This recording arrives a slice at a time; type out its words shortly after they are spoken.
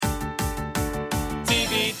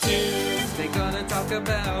TV Tunes. They're gonna talk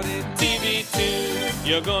about it. TV Tunes.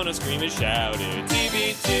 You're gonna scream and shout it.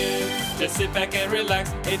 TV Tunes. Just sit back and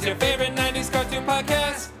relax. It's your favorite 90s cartoon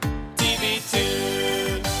podcast. TV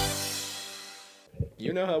Tunes.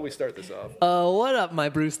 You know how we start this off. What up, my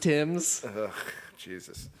Bruce Timms? Ugh,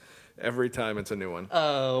 Jesus. Every time it's a new one.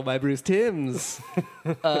 Oh, my Bruce Timms.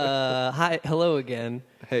 Hi, hello again.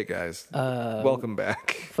 Hey, guys. Welcome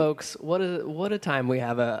back. Folks, what a time we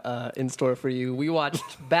have in store for you. We watched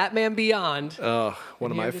Batman Beyond. Oh, one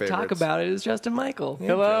of my Here favorites. to talk about it is Justin Michael.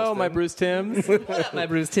 Hello, Justin. my Bruce Timms. What up, my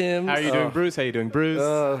Bruce Timms? How are you doing, Bruce? How you doing, Bruce?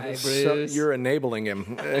 Hi, So Bruce. you're enabling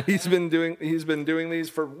him. He's been doing these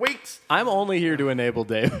for weeks. I'm only here to enable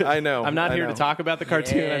David. I know, I'm not I here know. to talk about the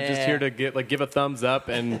cartoon. I'm just Yeah. here to give a thumbs up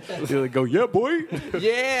and go, yeah, boy.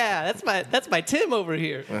 Yeah, that's my Tim over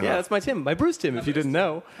here. Yeah, that's my Tim, my Bruce Tim. If you didn't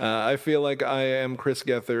know, I feel like I am Chris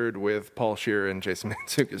Gethard with Paul Scheer and Jason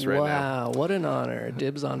Mantzoukas right now. Wow, what an honor.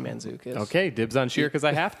 Dibs on Manzukis. okay, dibs on Sheer because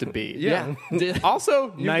I have to be. Yeah.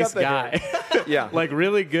 Also, nice got the guy. Yeah. like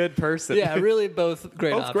really good person. Yeah, really both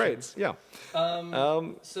great Both options. great. Yeah.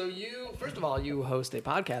 So you, first of all, you host a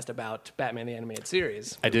podcast about Batman the Animated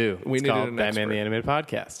Series. I do. We It's needed called an Batman expert. the Animated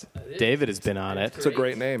Podcast. David has been on it. It's a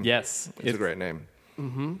great name. Yes, It's a great name.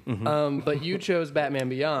 But you chose Batman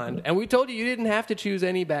Beyond, and we told you didn't have to choose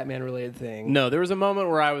any Batman-related thing. No, there was a moment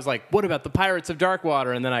where I was like, what about the Pirates of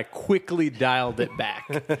Darkwater? And then I quickly dialed it back.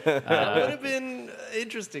 That would have been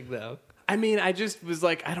interesting, though. I mean, I just was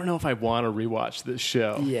like, I don't know if I want to rewatch this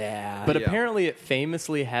show. Yeah. But Yeah. apparently it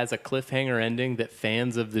famously has a cliffhanger ending that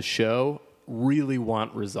fans of the show really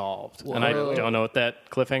want resolved. And I Whoa. don't know what that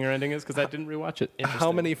cliffhanger ending is because I didn't rewatch it.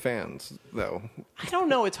 How many fans, though? I don't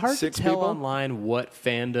know. It's hard 6 to tell people? online what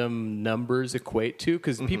fandom numbers equate to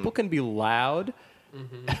because people can be loud,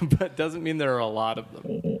 but doesn't mean there are a lot of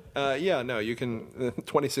them. Yeah, no, you can.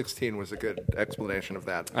 2016 was a good explanation of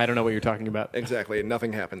that. I don't know what you're talking about. Exactly.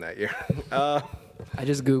 Nothing happened that year. I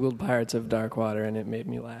just Googled Pirates of Darkwater, and it made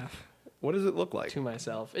me laugh What does it look like? to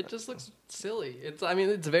myself. It just looks silly. It's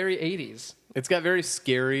very 80s. It's got very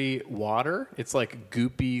scary water. It's like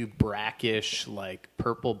goopy, brackish, like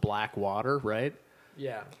purple black water, right?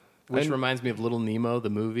 Yeah. Which reminds me of Little Nemo, the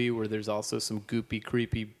movie, where there's also some goopy,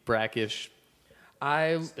 creepy, brackish.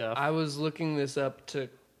 Stuff. I was looking this up to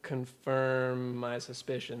confirm my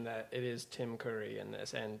suspicion that it is Tim Curry in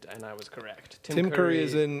this, and I was correct. Tim Curry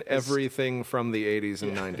is in everything from the 80s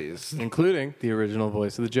and 90s. Including the original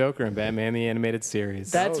voice of the Joker in Batman the Animated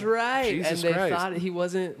Series. That's right. Jesus and they Christ. thought he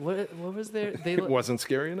wasn't. What was there? They It wasn't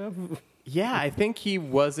scary enough? Yeah, I think he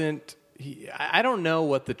wasn't. I don't know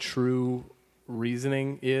what the true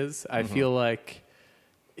reasoning is. I feel like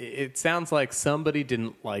it sounds like somebody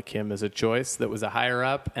didn't like him as a choice that was a higher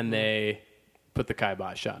up, and they put the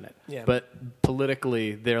kibosh on it. Yeah. But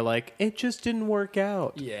politically, they're like, it just didn't work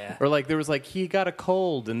out. Yeah. Or like there was like, he got a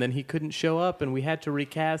cold, and then he couldn't show up, and we had to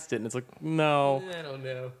recast it. And it's like, no, I don't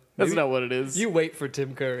know. that's not what it is. You wait for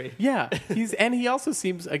Tim Curry. Yeah, he also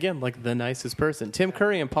seems again like the nicest person. Tim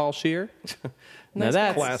Curry and Paul Scheer. Now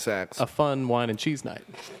that's Class acts. a fun wine and cheese night.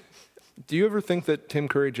 Do you ever think that Tim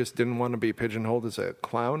Curry just didn't want to be pigeonholed as a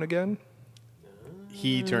clown again?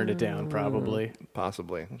 He turned it down, probably.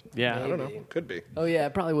 Possibly. Yeah, I don't know. Could be. Oh yeah,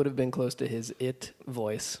 it probably would have been close to his It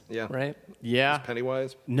voice. Yeah. Right. yeah.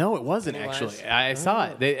 Pennywise? No, it wasn't Pennywise? actually. I saw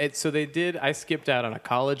it. So they did. I skipped out on a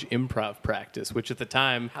college improv practice, which at the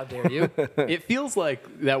time, How dare you? it feels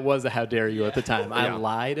like that was a how dare you at the time. I Yeah.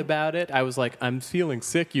 lied about it. I was like, I'm feeling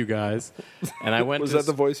sick, you guys, and I went. Was to that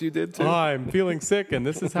the voice you did too? Hi, I'm feeling sick, and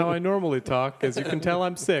this is how I normally talk. As you can tell,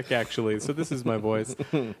 I'm sick, actually. So this is my voice.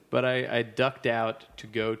 But I ducked out to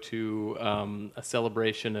go to a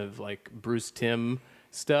celebration of like Bruce Timm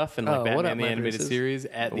stuff and like Oh, what Batman up, the my Animated Bruces? Series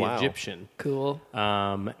at the Wow. Egyptian. Cool.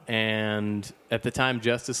 And at the time,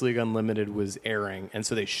 Justice League Unlimited was airing, and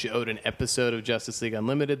so they showed an episode of Justice League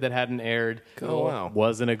Unlimited that hadn't aired. Oh, wow.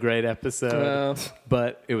 Wasn't a great episode,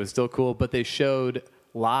 but it was still cool. But they showed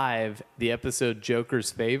live the episode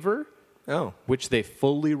Joker's Favor, Oh. which they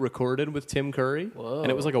fully recorded with Tim Curry. Whoa.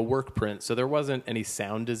 And it was like a work print, so there wasn't any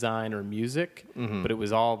sound design or music, but it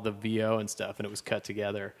was all the VO and stuff, and it was cut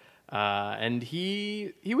together. And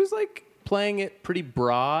he was like playing it pretty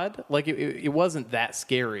broad. Like it wasn't that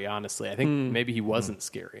scary, honestly. I think maybe he wasn't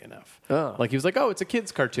scary enough. Oh. Like he was like, oh, it's a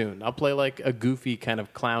kid's cartoon. I'll play like a goofy kind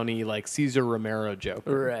of clowny, like Cesar Romero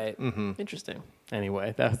Joker. Right. Interesting.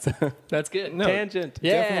 Anyway, that's That's good. No, tangent.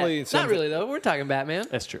 Yeah. definitely Not something- really though. We're talking Batman.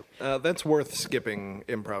 That's true. That's worth skipping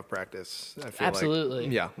improv practice. I feel Absolutely.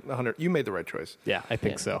 Like. Yeah, 100. You made the right choice. Yeah, I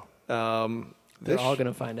think so. They're all going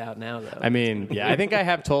to find out now, though. I mean, yeah, I think I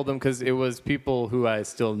have told them because it was people who I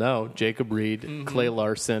still know, Jacob Reed, Clay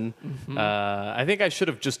Larson. I think I should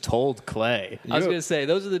have just told Clay. I was going to say,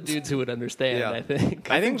 those are the dudes who would understand, Yeah. I think.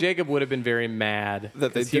 I think Jacob would have been very mad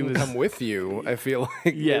That they 'cause he didn't come with you. I feel like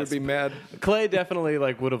they Yes. would be mad. Clay definitely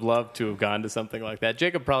would have loved to have gone to something like that.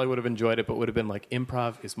 Jacob probably would have enjoyed it, but would have been like,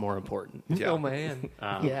 improv is more important. Yeah. Oh, man.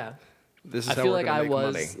 Yeah. This is I how feel we're like gonna I make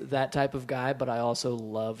was money. that type of guy, but I also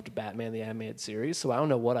loved Batman the Animated Series, so I don't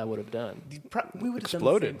know what I would have done. We would have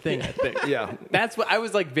Exploded. done the same thing, I think. Yeah. That's what I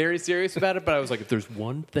was very serious about it, but I was like, if there's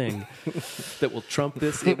one thing that will trump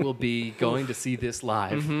this, it will be going to see this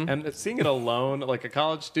live. And seeing it alone, like a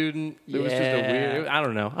college student, it was just a Yeah. weird, I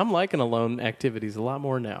don't know. I'm liking alone activities a lot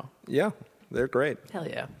more now. Yeah, they're great. Hell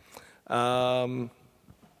yeah.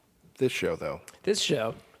 This show, though. This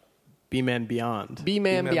show, B-Man Beyond.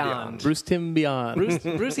 B-Man B-Man Beyond. Bruce Tim Beyond.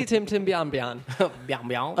 Brucey Tim Beyond Beyond. Beyond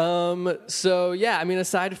Beyond. So yeah, I mean,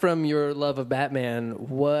 aside from your love of Batman,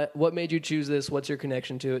 what made you choose this? What's your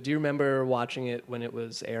connection to it? Do you remember watching it when it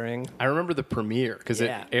was airing? I remember the premiere because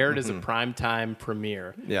Yeah. it aired as a primetime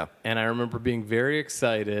premiere. Yeah. And I remember being very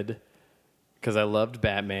excited because I loved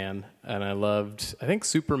Batman and I think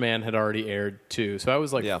Superman had already aired too. So I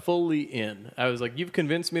was Yeah. fully in. I was like, you've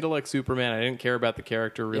convinced me to like Superman. I didn't care about the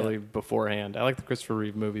character really Yeah. beforehand. I like the Christopher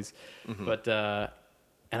Reeve movies. But, and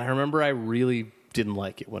I remember I really didn't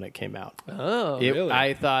like it when it came out. Oh, really?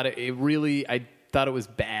 I thought I thought it was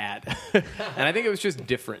bad. And I think it was just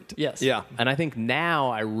different. yes. Yeah. And I think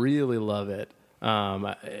now I really love it.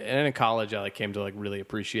 And in college, I came to really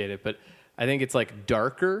appreciate it. But I think it's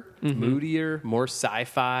darker, moodier, more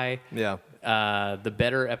sci-fi. Yeah. The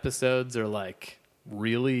better episodes are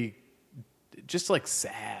really just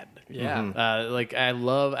sad. Yeah. I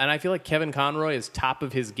love, and I feel like Kevin Conroy is top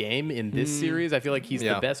of his game in this series. I feel like he's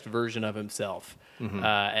Yeah. the best version of himself,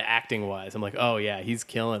 acting wise. I'm like, oh yeah, he's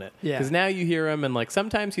killing it. Yeah. Because now you hear him, and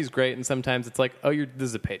sometimes he's great, and sometimes it's like, oh, this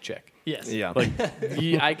is a paycheck. Yes. Yeah.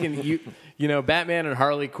 Batman and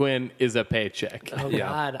Harley Quinn is a paycheck. Oh Yeah.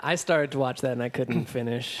 God, I started to watch that and I couldn't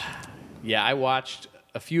finish. Yeah, I watched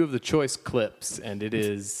a few of the choice clips, and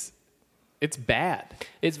it's bad.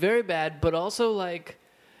 It's very bad, but also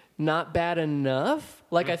not bad enough.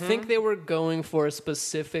 I think they were going for a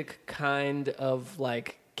specific kind of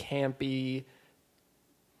campy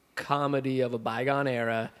comedy of a bygone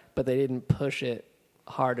era, but they didn't push it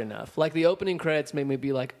hard enough. The opening credits made me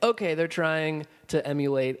be like, okay, they're trying to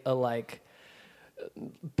emulate a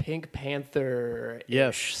Pink Panther-ish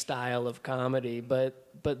Yes. style of comedy, but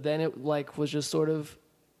then it was just sort of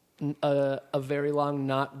a very long,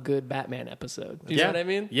 not good Batman episode. Do you know what I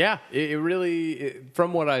mean? Yeah, it really,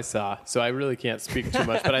 from what I saw, so I really can't speak too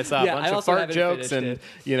much, but I saw Yeah, a bunch I of also fart haven't jokes and,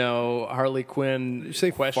 finished Harley Quinn. Did you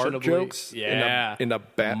say fart questionably, jokes Yeah. in a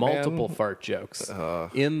Batman? Multiple fart jokes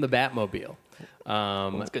in the Batmobile.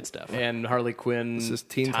 That's good stuff. And Harley Quinn This is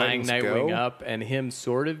Teen tying Titans Nightwing Go? up and him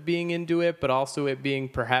sort of being into it, but also it being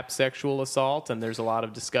perhaps sexual assault, and there's a lot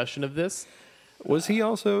of discussion of this. Was he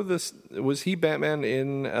also was he Batman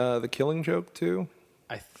in The Killing Joke too?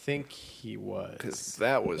 I think he was. Because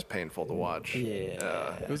that was painful to watch.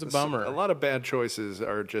 Yeah. It was a bummer. A lot of bad choices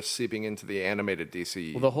are just seeping into the animated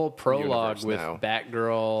DC. Well, the whole prologue universe with now.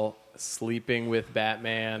 Batgirl sleeping with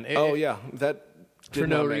Batman. Oh yeah, that did For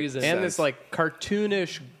no not make reason. And sense. this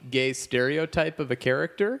cartoonish gay stereotype of a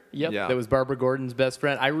character. Yep. Yeah. That was Barbara Gordon's best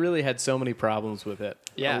friend. I really had so many problems with it.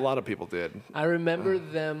 Yeah. a lot of people did. I remember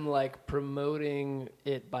them promoting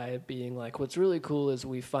it by being what's really cool is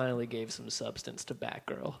we finally gave some substance to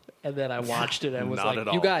Batgirl. And then I watched it and was Not like,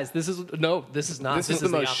 at you all. guys, this is not. This is the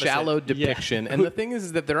most opposite. shallow Yeah. depiction. And the thing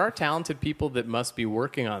is that there are talented people that must be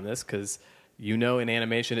working on this because, in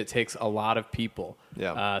animation, it takes a lot of people.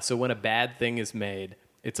 Yeah. So when a bad thing is made,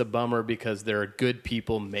 it's a bummer because there are good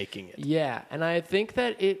people making it. Yeah, and I think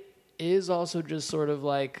that it is also just sort of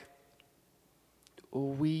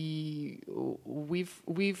we've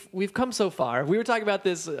come so far. We were talking about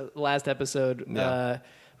this last episode. Yeah.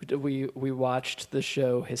 We watched the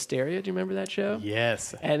show Hysteria. Do you remember that show?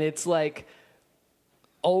 Yes. And it's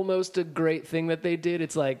almost a great thing that they did.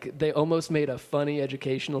 It's they almost made a funny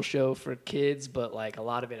educational show for kids, but a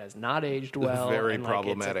lot of it has not aged well. Very and,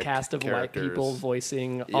 problematic It's a cast of characters. white people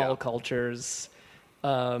voicing Yeah. all cultures.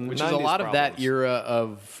 Which is a 90s lot of that problems. era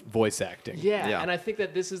of voice acting. Yeah, Yeah. and I think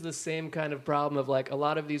that this is the same kind of problem of a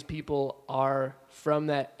lot of these people are from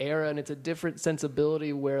that era, and it's a different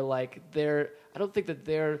sensibility where they're. I don't think that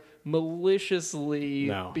they're maliciously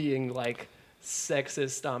No. being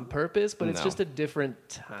sexist on purpose, but it's No. just a different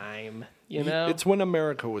time. You know, It's when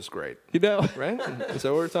America was great, you know, right? Is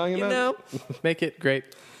that what we're talking you about? know. Make it great.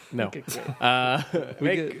 No. Okay, great.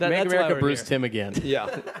 Make that's why America we're Bruce here. Timm again.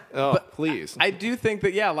 Yeah. Oh, please. I do think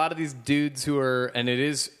that, a lot of these dudes who are, and it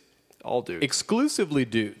is All dudes. exclusively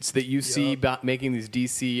dudes that you see making these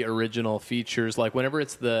DC original features. Like whenever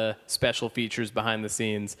it's the special features behind the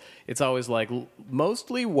scenes, it's always like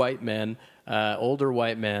mostly white men, older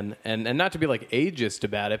white men, and not to be like ageist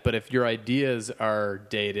about it, but if your ideas are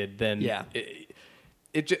dated, then Yeah.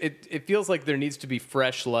 it feels like there needs to be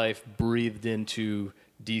fresh life breathed into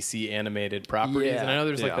DC animated properties. Yeah. And I know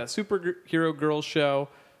there's like Yeah. that superhero girl show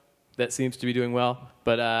that seems to be doing well,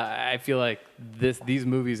 but I feel like these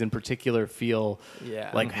movies in particular feel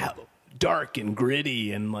Yeah. like how dark and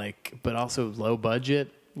gritty and like, but also low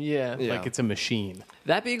budget. Yeah. Yeah. Like it's a machine.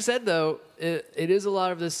 That being said, though, it is a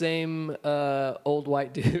lot of the same old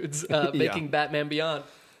white dudes making Batman Beyond,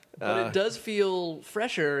 but it does feel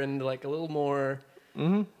fresher and like a little more,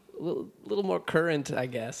 little more current, I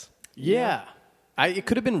guess. Yeah. It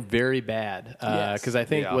could have been very bad Yes. because I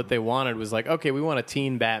think Yeah. what they wanted was like, okay, we want a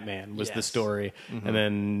teen Batman was the Yes. story, and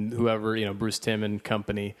then whoever Bruce Timm and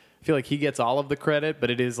company. I feel like he gets all of the credit,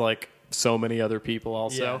 but it is like so many other people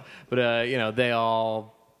also. Yeah. But they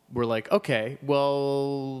all were like, okay,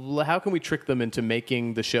 well, how can we trick them into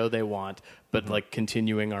making the show they want, but like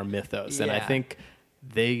continuing our mythos? And I Yeah. think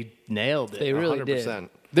they nailed it. They really 100%.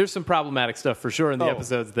 There's some problematic stuff for sure in the Oh.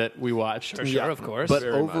 episodes that we watched. For sure, of course. But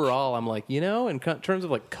Very much. overall, I'm like, in terms of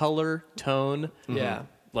like color, tone, Yeah.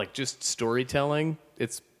 like just storytelling,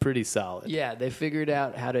 it's pretty solid. Yeah, they figured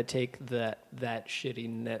out how to take that shitty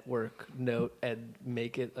network note and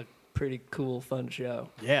make it a pretty cool, fun show.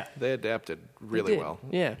 Yeah. They adapted really did, well.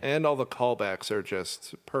 yeah. And all the callbacks are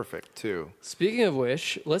just perfect, too. Speaking of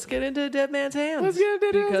which, let's get into Dead Man's Hands. Let's get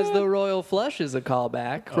into Dead Man's because Hands. the Royal Flush is a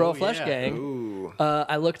callback. Royal Flush yeah. Gang. Ooh.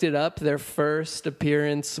 I looked it up. Their first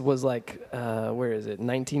appearance was like, where is it?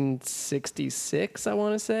 1966, I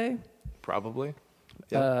want to say. Probably.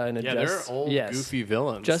 Yeah. In a Yeah, they're old, yes. goofy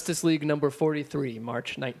villains. Justice League number 43,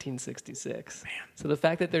 March 1966. Man. So the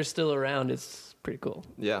fact that they're still around is pretty cool.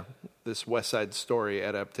 Yeah. This West Side Story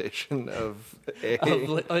adaptation of a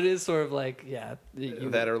It is sort of like, you,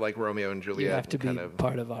 that are like Romeo and you Juliet. have to be kind of.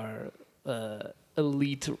 part of our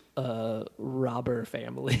elite robber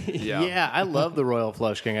family. Yeah. Yeah, I love the Royal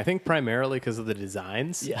Flush Gang. I think primarily because of the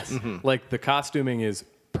designs. Yes. Like the costuming is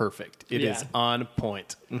perfect. It is Yeah. on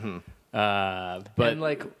point. But And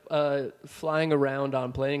like flying around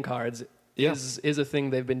on playing cards Yeah. is a thing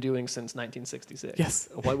they've been doing since 1966. yes,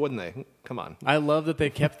 Why wouldn't they? Come on. I love that they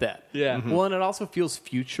kept that. Yeah. Well, and it also feels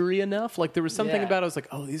futury enough. Like there was something Yeah. about it. I was like,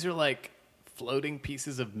 oh, these are like floating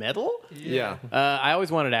pieces of metal. Yeah. I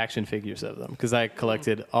always wanted action figures of them because I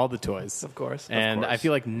collected all the toys. Of course. And I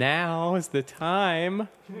feel like now is the time.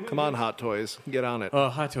 Come on, Hot Toys. Get on it. Oh,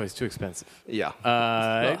 Hot Toys too expensive. Yeah.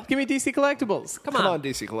 Give me DC Collectibles. Come on,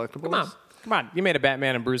 DC Collectibles. Come on. Come on, you made a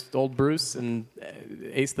Batman and old Bruce and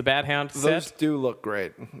Ace the Bat Hound Those set. do look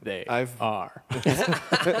great. They I've- are.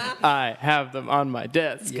 I have them on my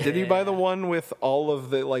desk. Did you buy the one with all of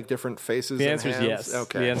the like different faces? The and answer is hands? yes.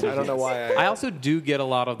 Okay. The answer I is don't know yes. why. I also do get a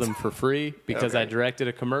lot of them for free because I Okay. directed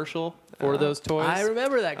a commercial for those toys. I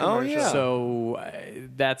remember that commercial. yeah. So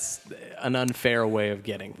that's an unfair way of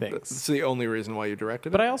getting things. It's the only reason why you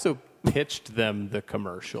directed But it. I also pitched them the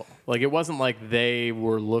commercial. Like it wasn't like they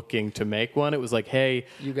were looking to make one. It was like, hey,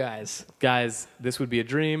 You guys. guys, this would be a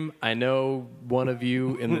dream. I know one of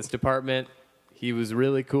you in this department. He was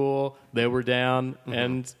really cool. They were down,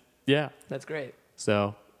 and yeah. That's great.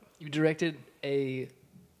 So You directed a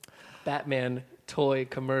Batman toy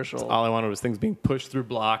commercial. all I wanted was things being pushed through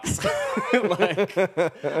blocks.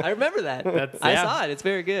 I remember that. I yeah. saw it. It's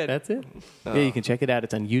very good. That's it. Yeah, you can check it out.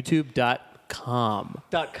 It's on YouTube.com. .com.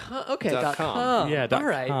 Okay, .com. .com. Yeah, All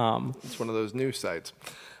right. .com. It's one of those news sites.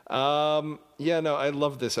 Yeah, no, I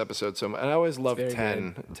love this episode so much. And I always loved very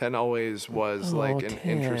 10. 10 always was like an 10.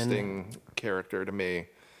 interesting character to me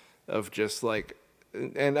of just like,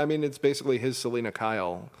 and I mean, it's basically his Selena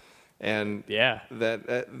Kyle. And Yeah.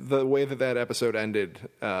 that the way that episode ended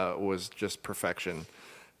was just perfection.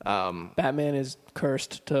 Batman is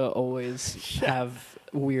cursed to always have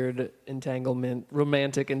weird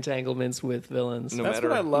romantic entanglements with villains. No That's matter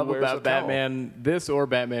what I love who wears a about towel. Batman, this or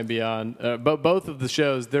Batman Beyond. But both of the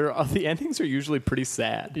shows, the endings are usually pretty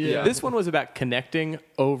sad. Yeah. This one was about connecting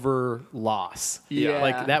over loss. Yeah.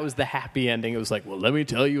 Like that was the happy ending. It was like, well, let me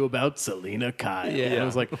tell you about Selena Kyle. Yeah. And it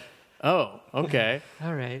was like, oh, okay.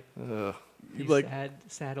 All right. You Like-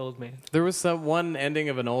 sad old man. There was one ending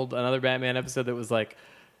of another Batman episode that was like,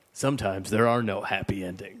 sometimes there are no happy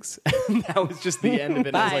endings. And that was just the end of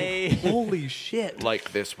it. I was like, holy shit.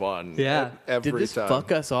 Like this one. Yeah. Every Did this time.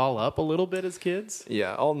 fuck us all up a little bit as kids?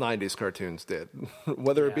 Yeah, all 90s cartoons did.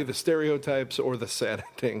 Whether it be the stereotypes or the sad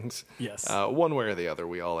endings. Yes. One way or the other,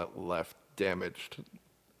 we all left damaged,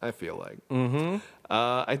 I feel like. Mm-hmm.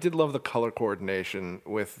 I did love the color coordination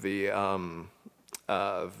with the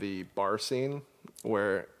bar scene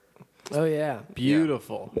where... Oh yeah.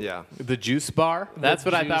 Beautiful. Yeah. The juice bar. That's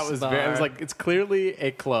what I thought juice was very. I was bar. like, it's clearly a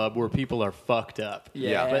club where people are fucked up.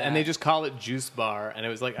 Yeah. And they just call it juice bar, and it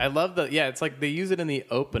was like, I love the. Yeah, it's like they use it in the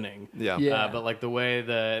opening. Yeah. Yeah. But like the way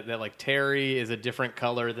that like Terry is a different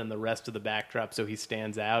color than the rest of the backdrop, so he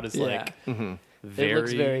stands out as like very. It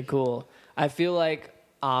looks very cool. I feel like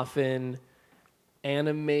often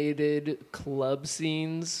animated club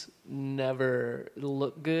scenes never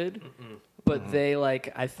look good, but they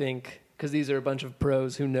like, I think, because these are a bunch of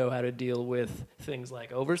pros who know how to deal with things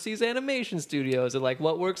like overseas animation studios and like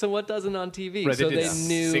what works and what doesn't on TV. Right, so they did they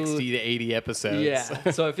knew 60 to 80 episodes.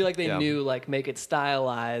 Yeah, so I feel like they Yeah. knew like make it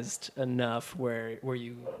stylized enough where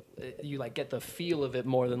you like get the feel of it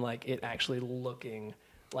more than like it actually looking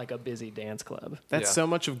like a busy dance club. That's Yeah. so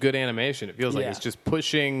much of good animation. It feels like Yeah. it's just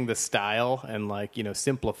pushing the style and like, you know,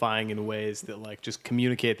 simplifying in ways that like just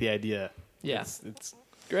communicate the idea. Yeah. It's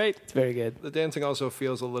Great. It's very good. The dancing also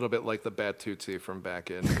feels a little bit like the Bat Tootsie from back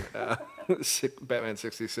in Batman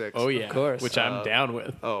 66. oh yeah, Of course. which I'm down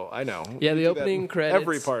with. Oh, I know. Yeah, We the do that opening in credits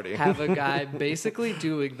every party. have a guy basically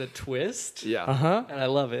doing the twist. Yeah. And I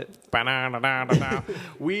love it.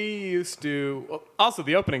 We used to also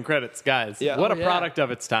the opening credits, guys. Yeah. What Oh, a yeah. product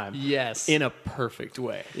of its time. Yes. In a perfect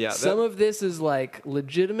way. Yeah. Some of this is like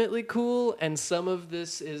legitimately cool, and some of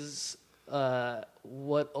this is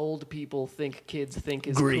what old people think kids think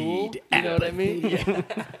is Greed, cool. You know what I mean? Yeah.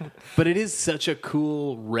 But it is such a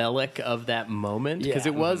cool relic of that moment because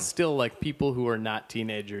Yeah. it was still like people who are not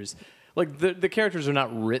teenagers. Like the characters are not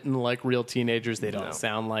written like real teenagers. They don't No.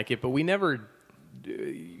 sound like it, but we never.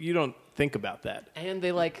 You don't think about that. And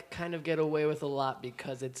they like kind of get away with a lot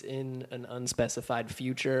because it's in an unspecified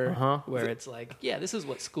future where it's like, yeah, this is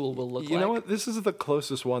what school will look like. You know what? This is the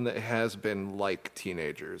closest one that has been like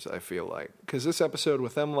teenagers, I feel like. Because this episode,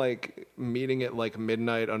 with them like meeting at like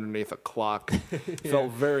midnight underneath a clock,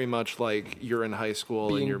 felt very much like you're in high school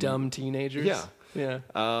and Being you're dumb teenagers. Yeah. Yeah.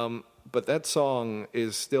 But that song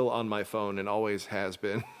is still on my phone and always has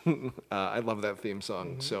been. I love that theme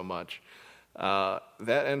song so much.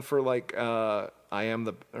 That and for like I Am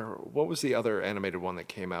the, or what was the other animated one that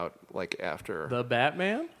came out like after? The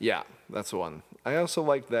Batman? Yeah, that's the one. I also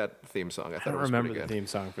liked that theme song. I I thought don't it was remember pretty the good. theme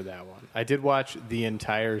song for that one. I did watch the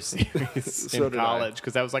entire series So in did I. college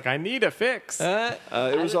because I was like, I need a fix. It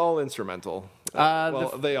was all instrumental.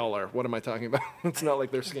 Well, they all are. What am I talking about? It's not like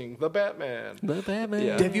they're singing the Batman. The Batman.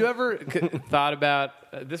 Yeah. Have you ever thought about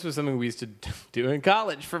this? Was something we used to do in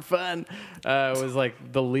college for fun. Was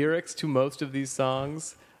like the lyrics to most of these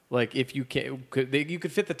songs. Like if you you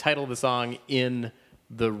could fit the title of the song in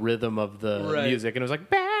the rhythm of the Right. music, and it was like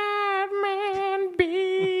Batman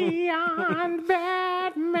Beyond,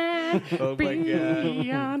 Batman Oh my God.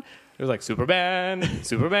 Beyond. It was like Superman,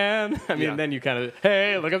 Superman. I mean, Yeah. then you kind of,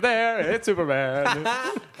 hey, look up there, it's Superman.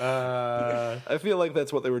 I feel like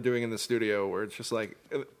that's what they were doing in the studio, where it's just like,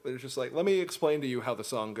 let me explain to you how the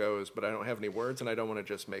song goes, but I don't have any words and I don't want to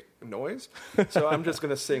just make noise, so I'm just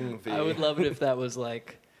gonna sing the. I would love it if that was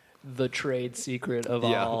like the trade secret of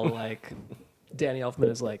Yeah. all. Like Danny Elfman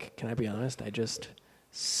is like, can I be honest? I just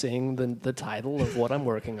sing the title of what I'm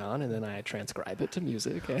working on and then I transcribe it to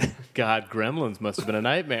music. God, Gremlins must have been a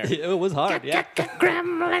nightmare. It was hard. Yeah.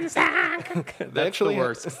 Gremlins song. That's actually the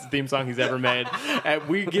worst theme song he's ever made. And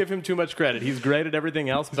we give him too much credit. He's great at everything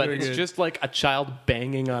else, but very it's good. just like a child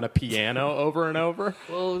banging on a piano over and over.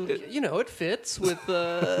 Well, you know, it fits with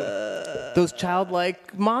Those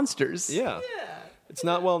childlike monsters. Yeah. It's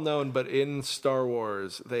not well known, but in Star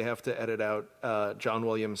Wars, they have to edit out John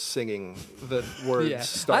Williams singing the words yeah.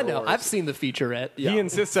 Star I know. Wars. I've seen the featurette. He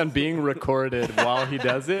insists on being recorded while he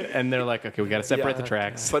does it, and they're like, okay, we got to separate Yeah. the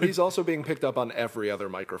tracks. But he's also being picked up on every other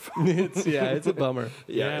microphone. It's a bummer.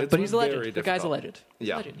 Yeah, it's But he's a legend. very The guy's a difficult. legend. He's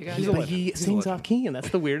Yeah. a legend. You guys He's know a it. But he He's a sings legend. off key, and that's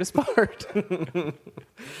the weirdest part.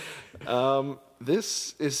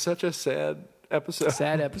 This is such a sad episode.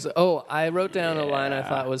 Sad episode. Oh, I wrote down a line I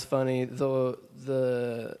thought was funny. The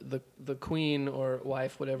queen or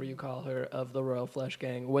wife, whatever you call her, of the Royal Flush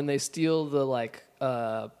Gang, when they steal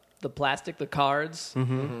the plastic, the cards,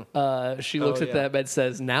 she looks at yeah. them and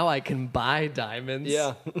says, "Now I can buy diamonds."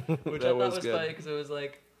 Yeah, which that I thought was was good. funny because it was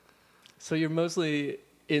like, so you're mostly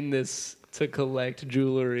in this to collect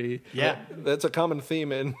jewelry. Yeah. That's a common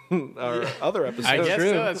theme in our other episodes. I guess true.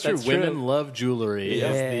 so. That's true. That's true. Women love jewelry.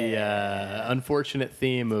 Yeah. Is the unfortunate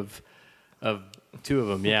theme of two of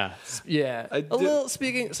them. Yeah. Yeah. I A did- little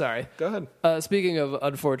speaking. Sorry. Go ahead. Speaking of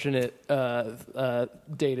unfortunate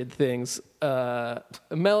dated things,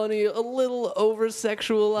 Melanie a little over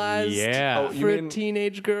sexualized. Yeah. Oh, you for a mean-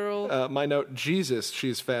 teenage girl. My note: Jesus,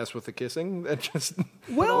 she's fast with the kissing. That just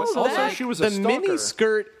Well, also that- she was the a stalker. mini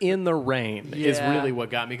skirt in the rain is Yeah. really what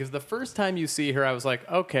got me, because the first time you see her, I was like,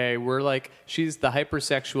 okay, we're like, she's the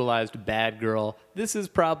hypersexualized bad girl. This is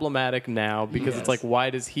problematic now because it's Yes. like, why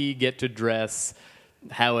does he get to dress?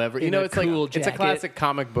 However, In a it's cool like it's a jacket. classic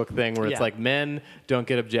comic book thing where it's Yeah. like men don't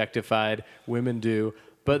get objectified, women do.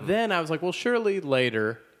 But then I was like, well, surely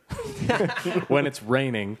later, when it's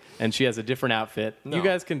raining and she has a different outfit, you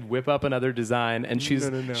guys can whip up another design. And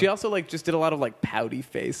she also like just did a lot of like pouty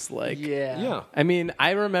face, like Yeah. I mean,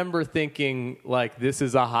 I remember thinking like this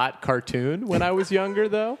is a hot cartoon when I was younger,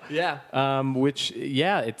 though. Yeah. Which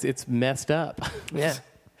it's messed up. Yeah.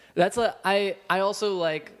 That's I also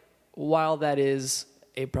like, while that is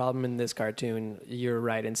a problem in this cartoon, you're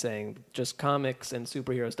right in saying just comics and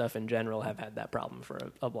superhero stuff in general have had that problem for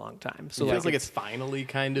a long time. So It feels like it's finally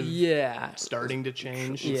kind of yeah. starting to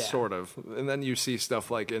change. Yeah. Sort of. And then you see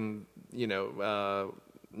stuff like in,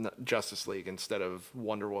 Justice League, instead of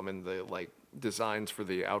Wonder Woman, the like designs for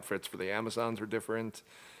the outfits for the Amazons are different,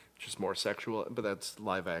 which is more sexual, but that's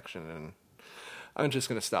live action, and I'm just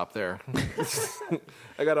going to stop there.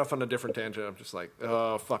 I got off on a different tangent. I'm just like,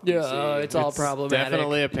 oh, fuck Yeah, DC. it's all problematic.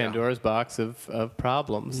 Definitely a Pandora's box of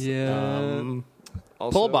problems. Yeah.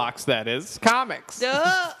 Also, Pull box, that is. Comics.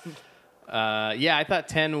 Ah! I thought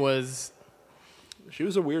 10 was... She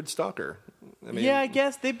was a weird stalker. I mean, yeah, I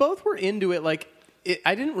guess they both were into it. Like,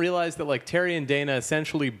 I didn't realize that like Terry and Dana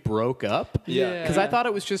essentially broke up. Yeah. Because I thought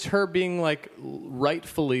it was just her being like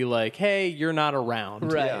rightfully like, hey, you're not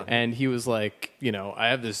around. Right. Yeah. And he was like, I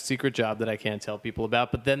have this secret job that I can't tell people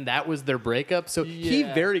about. But then that was their breakup. So he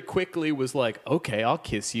Yeah. very quickly was like, okay, I'll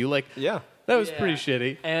kiss you. Like, Yeah. that was Yeah. pretty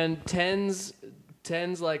shitty. And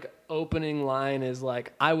Ten's like opening line is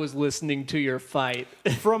like, I was listening to your fight.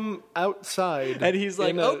 From outside. And he's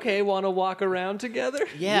like, in a- okay, want to walk around together?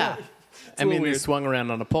 Yeah. I a mean, little they weird. swung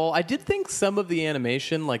around on a pole. I did think some of the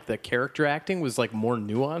animation, like the character acting, was like more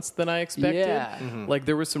nuanced than I expected. Yeah. Like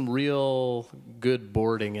there was some real good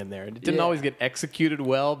boarding in there. It didn't Yeah. always get executed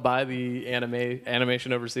well by the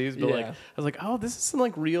animation overseas, but like Yeah. I was like, oh, this is some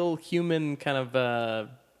like real human kind of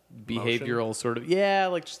behavioral sort of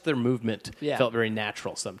like just their movement Yeah. felt very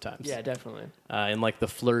natural sometimes. Yeah, definitely. In like the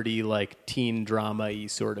flirty, like teen drama-y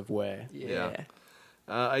sort of way. Yeah.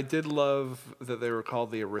 I did love that they were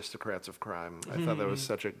called the Aristocrats of Crime. I thought that was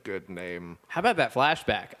such a good name. How about that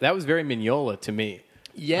flashback? That was very Mignola to me.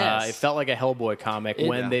 Yes. It felt like a Hellboy comic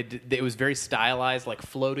when Yeah. it was very stylized, like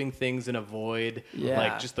floating things in a void, Yeah.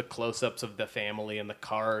 like just the close-ups of the family and the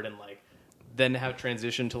card, and like then how it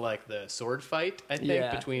transitioned to like the sword fight, I think,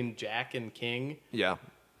 Yeah. between Jack and King. Yeah.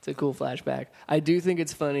 It's a cool flashback. I do think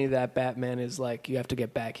it's funny that Batman is like, you have to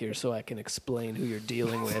get back here so I can explain who you're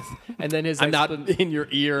dealing with. And then his I'm not explan- in your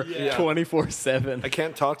ear 24/7. I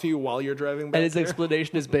can't talk to you while you're driving back and his there.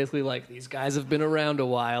 explanation is basically like, these guys have been around a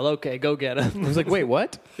while. Okay, go get them. I was like, wait,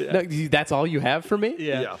 what? No, that's all you have for me?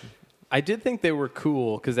 Yeah. I did think they were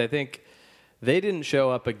cool because I think they didn't show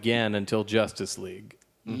up again until Justice League.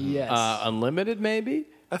 Yes. Unlimited, maybe?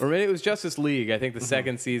 Or maybe it was Justice League. I think the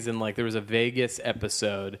second season, like, there was a Vegas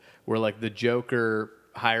episode where, like, the Joker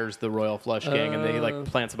hires the Royal Flush Gang and they, like,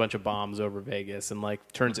 plants a bunch of bombs over Vegas and,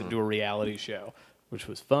 like, turns it into a reality show, which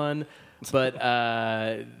was fun. But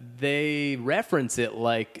they reference it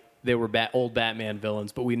like they were old Batman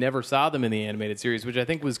villains, but we never saw them in the animated series, which I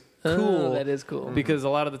think was cool. that is cool. Because a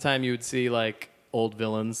lot of the time you would see, like, old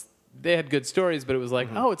villains. They had good stories, but it was like,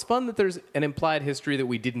 oh, it's fun that there's an implied history that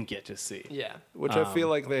we didn't get to see. yeah. Which I feel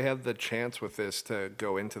like they had the chance with this to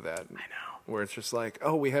go into that. I know. Where it's just like,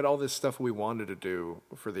 oh, we had all this stuff we wanted to do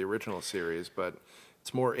for the original series, but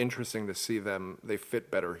it's more interesting to see them. They fit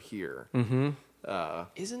better here. Mm-hmm.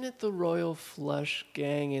 Isn't it the Royal Flush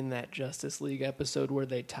Gang in that Justice League episode where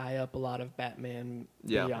they tie up a lot of Batman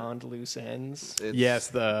Yeah. beyond loose ends? It's, Yes,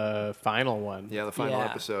 the final one. Yeah, the final Yeah.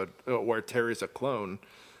 episode where Terry's a clone.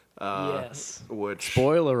 Yes. Which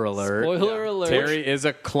Spoiler alert. Spoiler alert. Terry is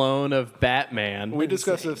a clone of Batman. we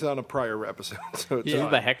discussed this on a prior episode. So it's This is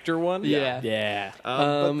fine. the Hector one? Yeah. Yeah.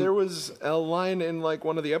 But there was a line in like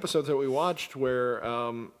one of the episodes that we watched where,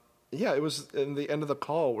 it was in the end of the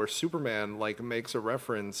call where Superman like makes a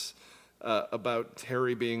reference about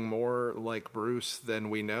Terry being more like Bruce than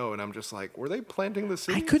we know, and I'm just like, were they planting the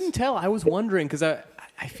seeds? I couldn't tell. I was wondering because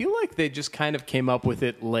I feel like they just kind of came up with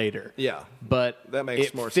it later. Yeah. But That makes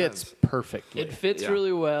it more fits sense. perfectly. It fits Yeah.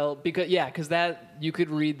 really well because that you could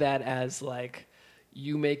read that as like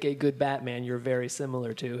you make a good Batman, you're very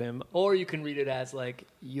similar to him, or you can read it as like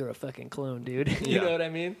you're a fucking clone, dude. You Yeah. know what I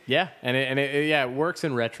mean? Yeah, and it works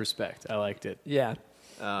in retrospect. I liked it. Yeah.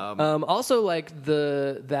 Also, like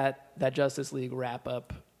that Justice League wrap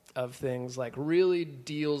up of things, like really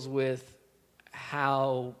deals with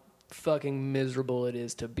how fucking miserable it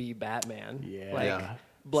is to be Batman. Yeah. Like, Yeah.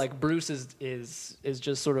 like Bruce is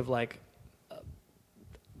just sort of like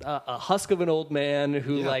a husk of an old man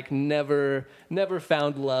who Yeah. like never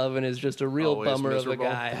found love and is just a real Always bummer miserable.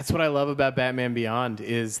 of a guy. That's what I love about Batman Beyond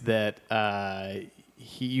is that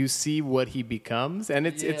you see what he becomes, and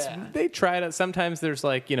it's Yeah. they try to. Sometimes there's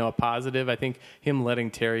like a positive. I think him letting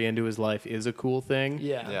Terry into his life is a cool thing.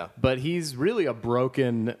 Yeah. Yeah. But he's really a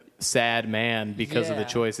broken, sad man because of the Yeah.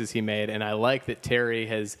 choices he made, and I like that Terry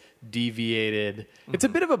has deviated. It's a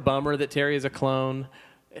bit of a bummer that Terry is a clone.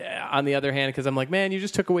 On the other hand, because I'm like, man, you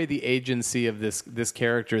just took away the agency of this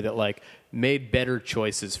character that like made better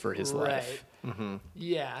choices for his life.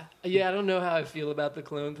 Yeah. Yeah, I don't know how I feel about the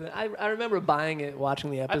clone thing. I remember buying it,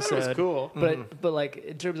 watching the I episode. thought it was cool. But like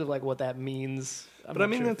in terms of like what that means, I'm But I not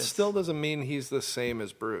mean, sure if that it's- still doesn't mean he's the same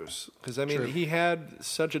as Bruce. Because, I mean, he had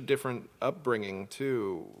such a different upbringing,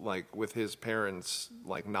 too, like with his parents,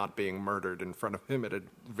 like not being murdered in front of him at a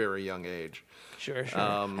very young age. Sure.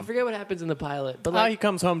 I forget what happens in the pilot, but He like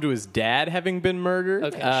comes home to his dad having been murdered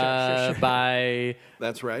Okay, sure. by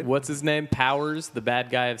That's right. what's his name, Powers, the bad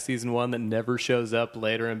guy of season 1 that never shows up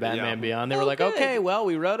later in Batman Yeah. Beyond. They were Oh, like, good. okay, well,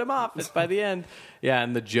 we wrote him off by the end. Yeah,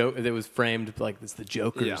 and the joke that was framed like it's the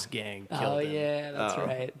Joker's Yeah. gang killed oh him. yeah, that's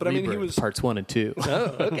right. But I mean, he Rebirth, was. parts 1 and 2.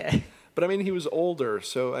 Oh, okay. But I mean, he was older,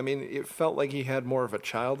 so I mean, it felt like he had more of a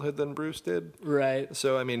childhood than Bruce did. Right.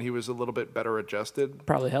 So I mean, he was a little bit better adjusted.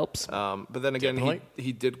 Probably helps. But then again, Definitely.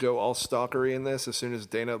 he did go all stalkery in this as soon as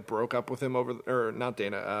Dana broke up with him or not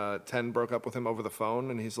Dana, Ten broke up with him over the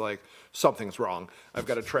phone, and he's like, something's wrong. I've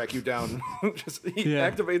got to track you down. He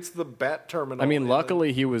activates the bat terminal. I mean, and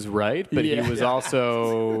luckily he was right, but Yeah. he was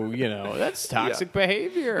also, that's toxic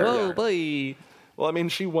behavior. Oh boy. Well, I mean,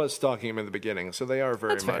 she was stalking him in the beginning, so they are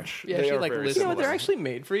very That's fair. much. Yeah, they she, are like, very listened. You know, similar. they're actually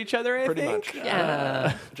made for each other, I pretty think. much.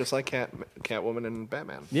 Yeah. Just like Catwoman and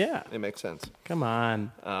Batman. Yeah. It makes sense. Come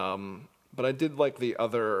on. But I did like the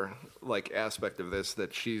other like aspect of this,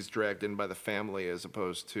 that she's dragged in by the family as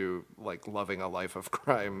opposed to like loving a life of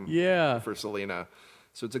crime. Yeah. For Selena,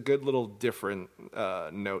 so it's a good little different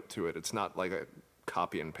note to it. It's not like a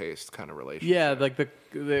copy and paste kind of relationship. Yeah, like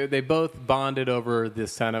they both bonded over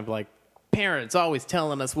this kind of like parents always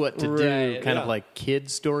telling us what to do, Right, kind yeah. of like kid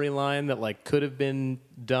storyline that like could have been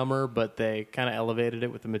dumber, but they kind of elevated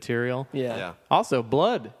it with the material. Yeah. Yeah. Also,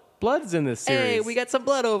 Blood's in this series. Hey, we got some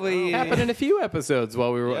blood over here. happened in a few episodes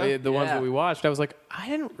while we were Yeah. the ones Yeah. that we watched. I was like,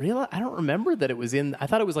 I don't remember that it was in. I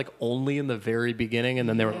thought it was like only in the very beginning, and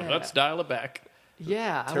then they were like, let's dial it back.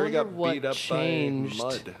 Yeah. Terry I got wonder what beat up changed. by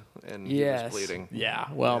mud and Yes. he was bleeding. Yeah,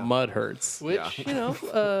 well, mud hurts. Which,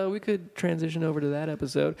 Yeah. we could transition over to that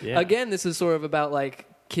episode. Yeah. Again, this is sort of about like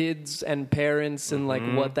kids and parents and like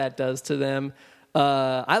what that does to them.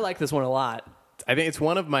 I like this one a lot. I think it's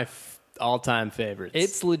one of my all-time favorites.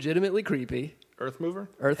 It's legitimately creepy. Earth Mover.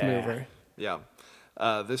 Earth Yeah. Mover. Yeah.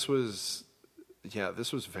 This was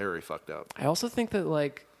very fucked up. I also think that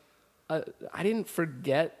like I didn't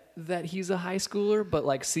forget that he's a high schooler, but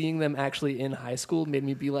like seeing them actually in high school made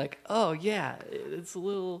me be like, oh yeah, it's a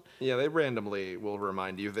little. Yeah, they randomly will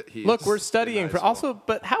remind you that he's. Look, we're in studying high for school. also,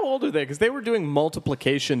 but how old are they? Because they were doing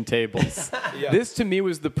multiplication tables. Yeah. This to me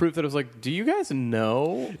was the proof that I was like, do you guys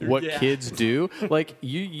know what Yeah. kids do? Like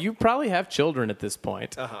you probably have children at this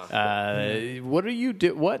point. What do you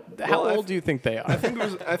do? How Well, old do you think they are? I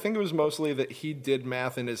think it was mostly that he did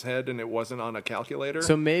math in his head and it wasn't on a calculator.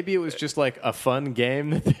 So maybe it was just like a fun game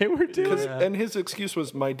that they were doing. And his excuse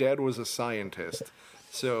was, my dad was a scientist,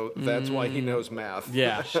 so that's why he knows math.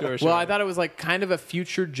 Yeah, sure. Well, I thought it was like kind of a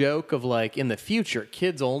future joke of like in the future,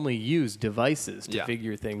 kids only use devices to Yeah.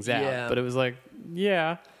 figure things out. Yeah. But it was like,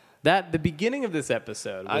 yeah, that the beginning of this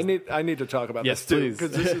episode. Was, I need to talk about Yes, this too, please.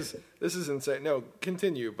 because this is insane. No,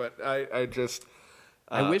 continue. But I just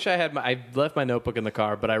I wish I had I left my notebook in the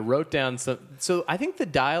car, but I wrote down some. So I think the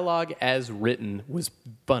dialogue as written was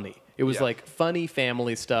funny. It was Yeah. like funny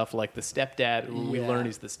family stuff, like the stepdad. We Yeah. learn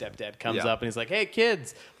he's the stepdad. Comes Yeah. up and he's like, "Hey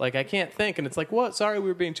kids, like I can't think," and it's like, "What? Sorry, we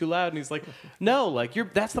were being too loud." And he's like, "No, like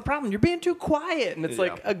that's the problem. You're being too quiet." And it's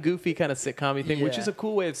like Yeah. a goofy kind of sitcom-y thing, which Yeah. is a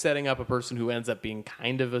cool way of setting up a person who ends up being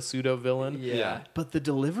kind of a pseudo villain. Yeah. But the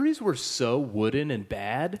deliveries were so wooden and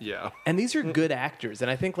bad. Yeah. And these are good actors. And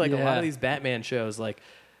I think like a lot Yeah. of these Batman shows, like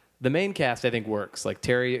the main cast I think works. Like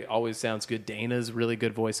Terry always sounds good. Dana's really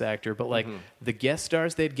good voice actor. But like the guest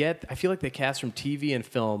stars they'd get, I feel like they cast from TV and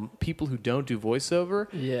film people who don't do voiceover.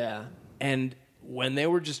 Yeah. And when they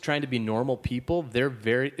were just trying to be normal people, they're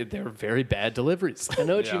very bad deliveries. I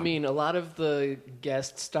know what you Yeah. mean. A lot of the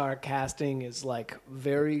guest star casting is like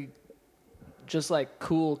very, just like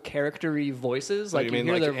cool character-y voices. Like you you mean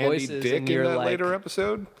hear like their Andy voices Dick and in you're that like, later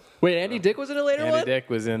episode? wait, Andy Dick was in a later Andy one? Dick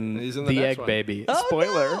was in He's in the The next Egg one. Baby. Oh,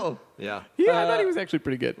 Spoiler. no. Yeah. Yeah, I thought he was actually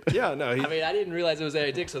pretty good. Yeah, no, he, I mean, I didn't realize it was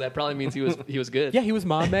Andy Dick, so that probably means he was good. Yeah, he was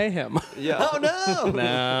Ma Mayhem. yeah. Oh no.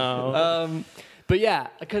 No. But yeah,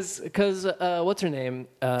 because what's her name?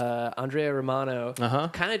 Andrea Romano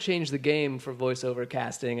kind of changed the game for voiceover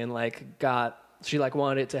casting and like she like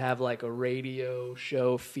wanted it to have like a radio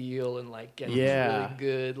show feel and like get these Yeah. really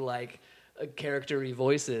good like character-y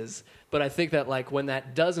voices. But I think that like when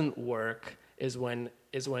that doesn't work is when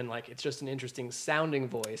like it's just an interesting sounding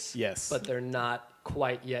voice. Yes. But they're not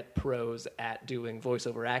quite yet pros at doing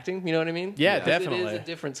voiceover acting. You know what I mean? Yeah, 'Cause definitely. It is a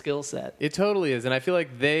different skill set. It totally is, and I feel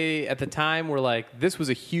like they at the time were like, this was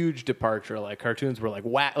a huge departure. Like cartoons were like,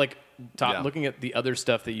 wow, like Yeah. looking at the other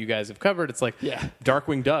stuff that you guys have covered, it's like, Yeah.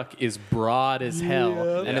 Darkwing Duck is broad as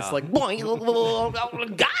hell, and Yeah. it's like, Gosling,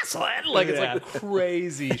 like it's like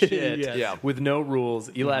crazy shit, Yes. Yeah. with no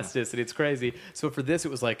rules, elasticity. It's crazy. So for this,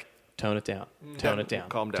 it was like, tone it down, tone it down,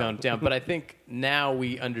 Calm down. tone it down. But I think now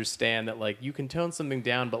we understand that like you can tone something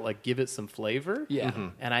down, but like give it some flavor. Yeah.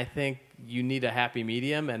 And I think you need a happy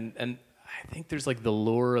medium, and I think there's like the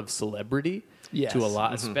lure of celebrity Yes. to a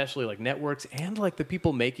lot, especially like networks and like the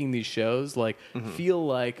people making these shows like feel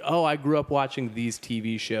like, oh, I grew up watching these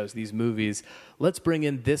TV shows, these movies. Let's bring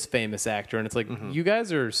in this famous actor, and it's like you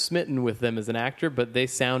guys are smitten with them as an actor, but they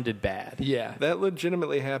sounded bad. Yeah. That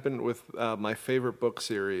legitimately happened with my favorite book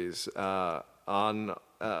series on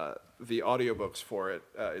the audiobooks for it.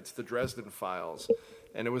 It's the Dresden Files.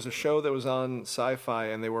 And it was a show that was on Sci-Fi,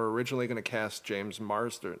 and they were originally going to cast James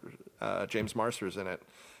Marsters in it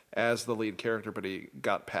as the lead character, but he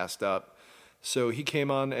got passed up. So he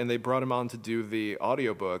came on, and they brought him on to do the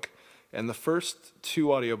audiobook. And the first two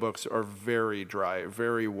audiobooks are very dry,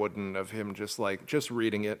 very wooden of him just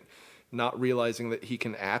reading it, not realizing that he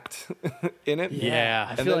can act in it. Yeah.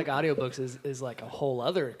 I And feel then- like audiobooks is like a whole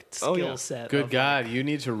other skill yeah. set. Good of, God, you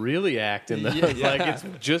need to really act in those. Yeah. Like it's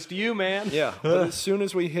just you, man. Yeah, but as soon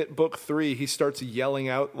as we hit book 3, he starts yelling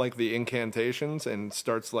out like the incantations and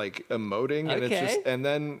starts like emoting, and Okay.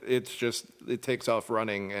 it takes off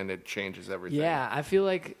running and it changes everything. Yeah, I feel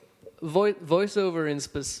like voiceover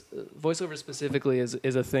voiceover specifically is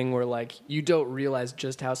a thing where like you don't realize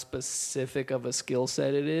just how specific of a skill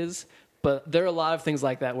set it is. But there are a lot of things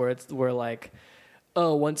like that where like,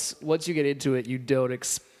 oh, once you get into it, you don't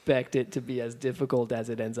expect it to be as difficult as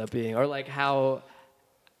it ends up being, or like how.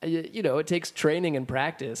 It takes training and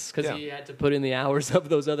practice because Yeah. he had to put in the hours of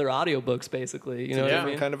those other audiobooks, basically. You know what I Different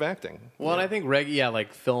mean? kind of acting. Well, and I think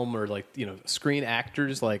like film or like screen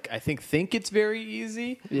actors like I think it's very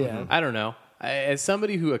easy. Yeah. I don't know. As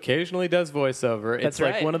somebody who occasionally does voiceover, it's That's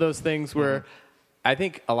like right. one of those things where I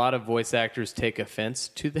think a lot of voice actors take offense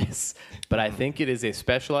to this, but I think it is a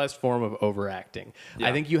specialized form of overacting. Yeah.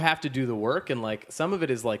 I think you have to do the work, and like some of it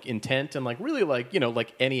is like intent and like really like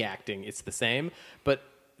like any acting, it's the same, but.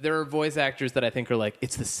 There are voice actors that I think are like,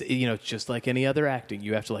 it's it's just like any other acting.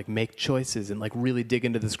 You have to like make choices and like really dig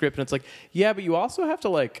into the script. And it's like, yeah, but you also have to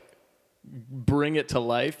like bring it to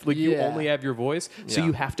life. Like you Yeah. only have your voice, so Yeah.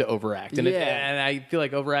 you have to overact. And, Yeah. and I feel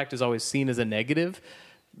like overact is always seen as a negative.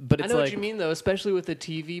 But I it's know like, what you mean, though, especially with the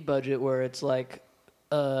TV budget where it's like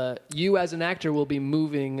you as an actor will be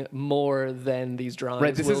moving more than these drawings.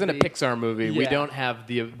 right? This will isn't a be. Pixar movie. We Yeah. don't have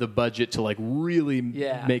the budget to like really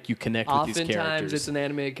Yeah. make you connect with these Oftentimes, characters. it's an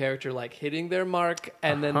animated character like hitting their mark,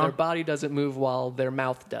 and then their body doesn't move while their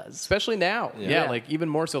mouth does. Especially now, yeah. Yeah. Like even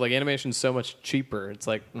more so. Like animation's so much cheaper. It's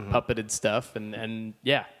like puppeted stuff, and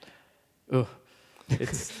yeah, ugh.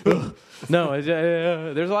 It's ugh. No.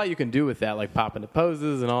 There's a lot you can do with that, like pop into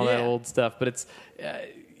poses and all that Yeah. old stuff. But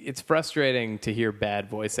it's frustrating to hear bad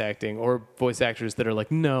voice acting or voice actors that are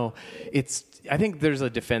like, no, it's. I think there's a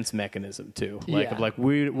defense mechanism too, like Yeah. of like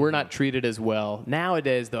we're not treated as well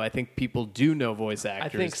nowadays. Though I think people do know voice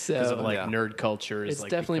actors think so. because of like Yeah. nerd culture. Is It's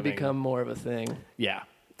like definitely becoming- become more of a thing. yeah.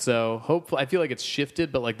 So hopefully, I feel like it's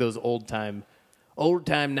shifted, but like those old time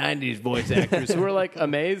 90s voice actors who are like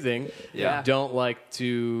amazing. Yeah. Don't like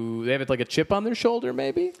to, they have like a chip on their shoulder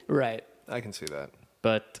maybe. Right. I can see that.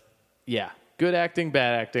 But yeah, good acting,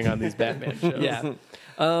 bad acting on these Batman shows.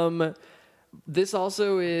 Yeah. This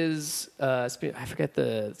also is I forget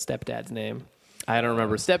the stepdad's name. I don't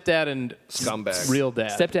remember. Stepdad and Scumbag. Real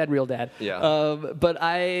Dad. Stepdad, real dad. Yeah. But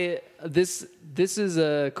this is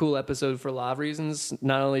a cool episode for a lot of reasons.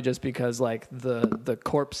 Not only just because like the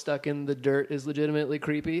corpse stuck in the dirt is legitimately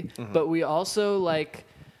creepy, but we also like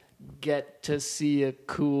get to see a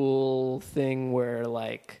cool thing where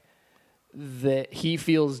like that he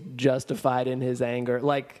feels justified in his anger.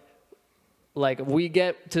 Like we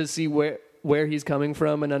get to see where he's coming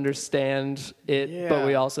from and understand it, but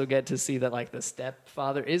we also get to see that like the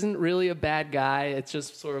stepfather isn't really a bad guy. It's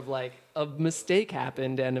just sort of like a mistake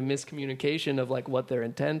happened and a miscommunication of like what their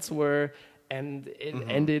intents were, and it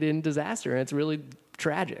ended in disaster. And it's really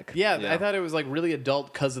tragic. Yeah, Yeah. I thought it was like really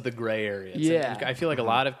adult because of the gray areas. Yeah. And I feel like a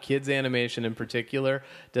lot of kids animation in particular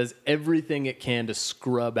does everything it can to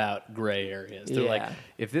scrub out gray areas. They're like, Yeah.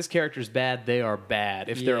 if this character's bad, they are bad.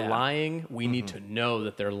 If they're Yeah. lying, we need to know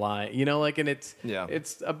that they're lying. You know, like, and it's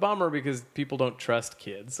a bummer because people don't trust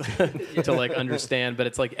kids to like understand. But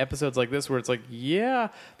it's like episodes like this where it's like, yeah,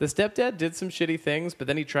 the stepdad did some shitty things, but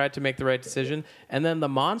then he tried to make the right decision. And then the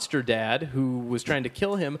monster dad who was trying to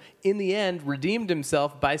kill him, in the end, redeemed himself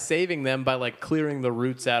by saving them by like clearing the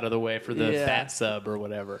roots out of the way for the Yeah. fat sub or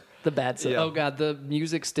whatever. The bat sub. Yeah. Oh god, the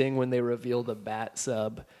music sting when they revealed the bat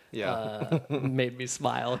sub. Yeah. Made me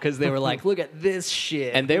smile because they were like, "Look at this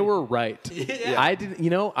shit." And they were right. I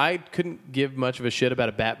didn't, I couldn't give much of a shit about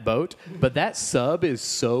a bat boat, but that sub is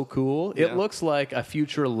so cool. It Yeah. looks like a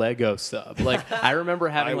future Lego sub. Like I remember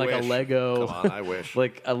having I like wish. a Lego, Come on, I wish.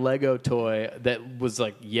 like a Lego toy that was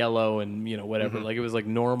like yellow and whatever. Like it was like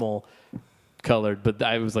normal colored, but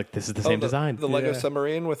I was like, this is the same design. The Lego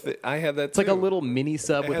submarine with the I had that. It's like a little mini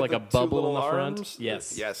sub with like a bubble in the front.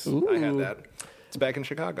 Yes. Yes. I had that. It's back in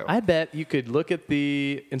Chicago. I bet you could look at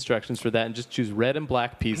the instructions for that and just choose red and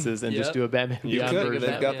black pieces and just Yep. do a Batman you Beyond could. version. They've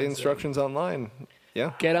got the Batman, instructions online.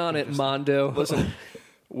 Yeah. Get on it, Mondo. Listen,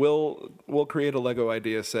 we'll create a Lego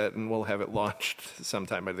idea set and we'll have it launched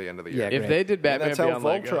sometime at the end of the year. Yeah, If they did And Batman that's how Beyond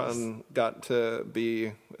Legos, Voltron got to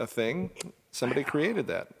be a thing. Somebody created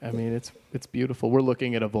that. I mean, it's beautiful. We're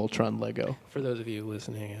looking at a Voltron Lego. For those of you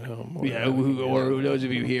listening at home, Or those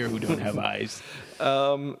of you here who don't have eyes.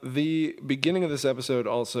 The beginning of this episode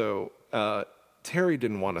also, Terry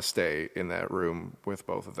didn't want to stay in that room with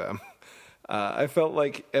both of them. I felt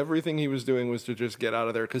like everything he was doing was to just get out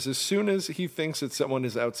of there, because as soon as he thinks that someone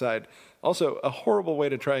is outside, also a horrible way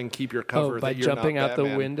to try and keep your cover. by that you're jumping not out the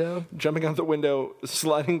Batman. window? Jumping out the window,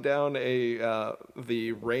 sliding down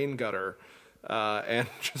the rain gutter, and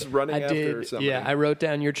just running I after did. somebody. Yeah, I wrote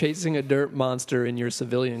down you're chasing a dirt monster in your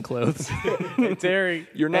civilian clothes. Hey, Terry.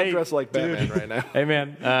 You're not hey, dressed like dude. Batman right now. Hey,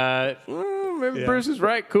 man. Maybe Bruce is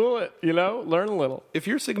right. Cool it. Learn a little. If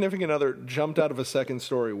your significant other jumped out of a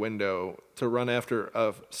second-story window to run after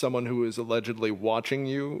someone who is allegedly watching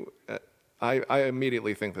you, I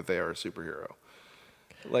immediately think that they are a superhero.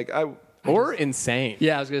 Or insane.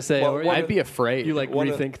 Yeah, I was gonna say, Well, or one I'd be afraid. you like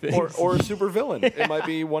rethink things. or a supervillain. It might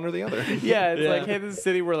be one or the other. yeah, it's Yeah. like, hey, this is a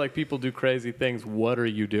city where like people do crazy things. What are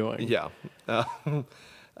you doing? Yeah.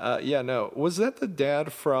 No. Was that the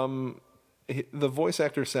dad from? The voice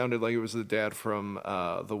actor sounded like it was the dad from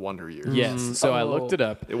The Wonder Years. Yes. So I Oh. looked it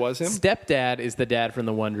up. It was him? Stepdad is the dad from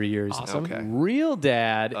the Wonder Years. Awesome. Okay. Real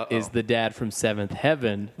dad is the dad from Seventh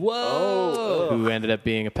Heaven, Whoa! who ended up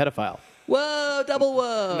being a pedophile. Whoa! Double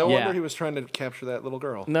whoa! No Yeah. wonder he was trying to capture that little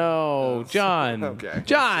girl. No, John. Okay.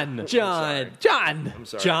 John. John. John. I'm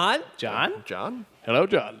sorry. John. John. John? Hello,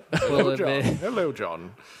 John. Well, John. Hello,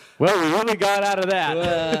 John. Well, we really got out of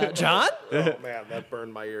that. John. Oh, man, that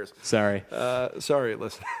burned my ears. Sorry. Sorry,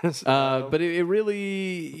 listeners. But it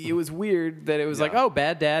was weird that it was like, oh,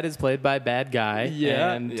 bad dad is played by bad guy.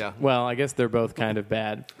 Yeah. And, Yeah. well, I guess they're both kind of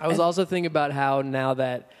bad. I was also thinking about how now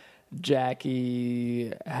that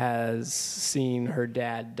Jackie has seen her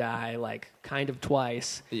dad die like kind of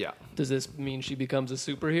twice, Yeah. does this mean she becomes a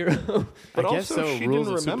superhero? But I guess also, so. she Rules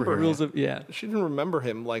didn't of remember superhero. Rules of yeah. She didn't remember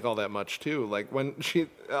him like all that much too. Like when she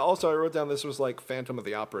also I wrote down this was like Phantom of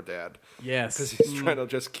the Opera dad, because Yes. he's trying to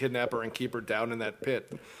just kidnap her and keep her down in that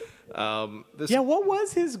pit. This, Yeah, what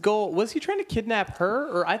was his goal? Was he trying to kidnap her?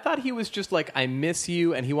 Or I thought he was just like, I miss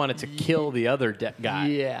you, and he wanted to kill the other guy.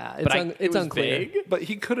 Yeah, But it's it was unclear. vague. But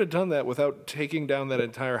he could have done that without taking down that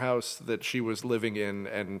entire house that she was living in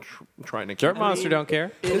and trying to Dirt kill. Monster don't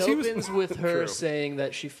care. It 'Cause he was- opens with her True. saying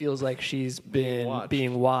that she feels like she's been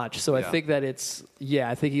being watched. watched. So I Yeah. think that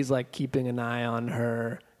I think he's like keeping an eye on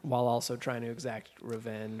her while also trying to exact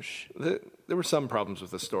revenge. There were some problems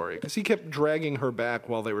with the story because he kept dragging her back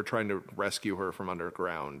while they were trying to rescue her from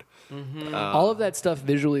underground. All of that stuff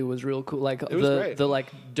visually was real cool. Like was great. the like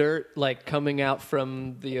dirt like coming out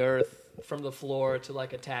from the earth from the floor to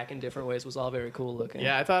like attack in different ways was all very cool looking.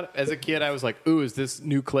 Yeah, I thought as a kid, I was like, ooh, is this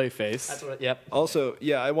new Clayface? That's what. Yep. Also,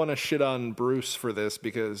 yeah, I want to shit on Bruce for this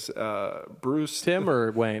because Bruce Tim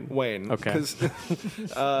or Wayne? Wayne. Okay. 'Cause,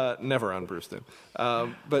 never on Bruce Tim.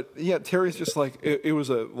 But yeah, Terry's just like it was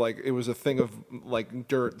a thing of like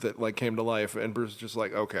dirt that like came to life, and Bruce is just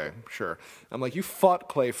like, okay, sure. I'm like, you fought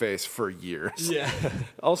Clayface for years. Yeah.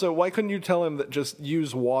 Also, why couldn't you tell him that just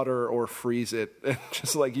use water or freeze it, and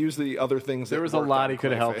just like use the other things? There that was a worked lot on he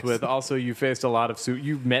could have helped Clayface? with. Also, you faced a lot of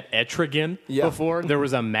You've met Etrigan Yeah. before. There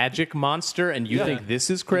was a magic monster, and you Yeah. think this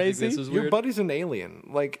is crazy? this is Your weird? buddy's an alien.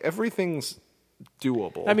 Like everything's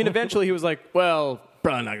doable. I mean, eventually he was like, well,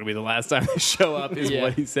 probably not going to be the last time they show up, is Yeah.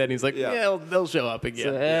 what he said. And he's like, Yeah. yeah, they'll show up again.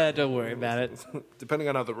 So, don't worry about it. depending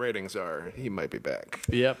on how the ratings are, he might be back.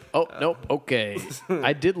 Yep. Oh, nope. Okay.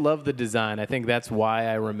 I did love the design. I think that's why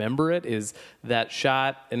I remember it, is that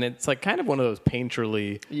shot. And it's like kind of one of those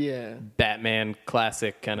painterly Yeah. Batman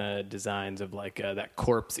classic kind of designs of like that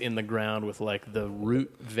corpse in the ground with like the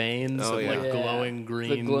root veins Oh, of yeah. like Yeah. glowing green.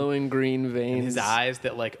 The glowing green veins. And his eyes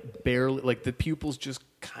that like barely, like the pupils just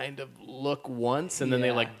kind of look once and then they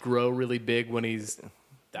Yeah. like grow really big when he's,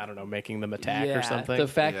 I don't know, making them attack or something. The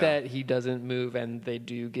fact Yeah. that he doesn't move and they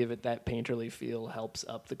do give it that painterly feel helps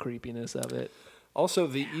up the creepiness of it. Also,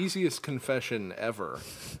 the easiest confession ever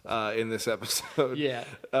in this episode. Yeah.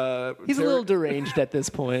 Terry- He's a little deranged at this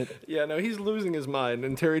point. Yeah, no, he's losing his mind,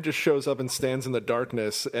 and Terry just shows up and stands in the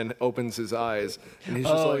darkness and opens his eyes, and he's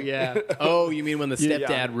just Oh, like, yeah. Oh, you mean when the stepdad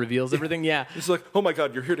Yeah. reveals everything? Yeah. He's like, oh my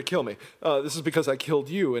God, you're here to kill me. This is because I killed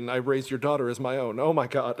you and I raised your daughter as my own. Oh my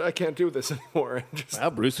God, I can't do this anymore. And just,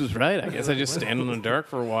 Well, Bruce was right. I guess I just stand in the dark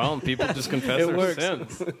for a while and people just confess It their works.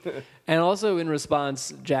 sins. And also in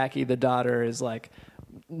response, Jackie, the daughter, is like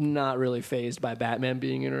not really fazed by Batman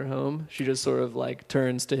being in her home. She just sort of like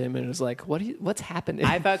turns to him and is like, what's happening?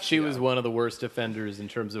 I thought she was one of the worst offenders in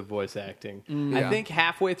terms of voice acting. I Yeah. think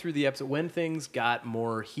halfway through the episode, when things got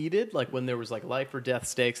more heated, like when there was like life or death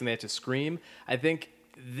stakes and they had to scream, I think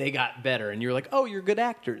they got better. And you're like, oh, you're good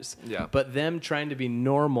actors. Yeah. But them trying to be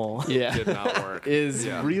normal yeah. did not work. is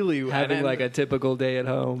Yeah. really Having and- like a typical day at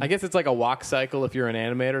home. I guess it's like a walk cycle if you're an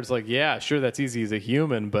animator. It's like, yeah, sure, that's easy as a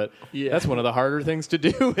human, but Yeah. that's one of the harder things to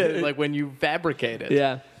do, like when you fabricate it.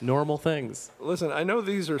 Yeah. Normal things. Listen, I know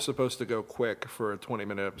these are supposed to go quick for a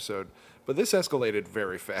 20-minute episode, but this escalated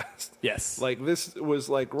very fast. Yes. Like, this was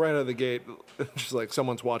like right out of the gate, just like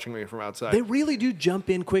someone's watching me from outside. They really do jump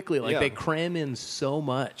in quickly. Like Yeah. they cram in so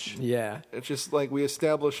much. yeah. It's just like we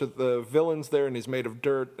establish that the villain's there and he's made of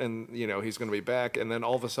dirt and, you know, he's going to be back. And then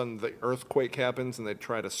all of a sudden the earthquake happens and they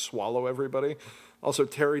try to swallow everybody. Also,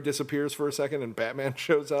 Terry disappears for a second and Batman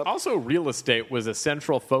shows up. Also, real estate was a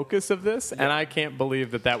central focus of this, and I can't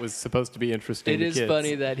believe that was supposed to be interesting It to is kids.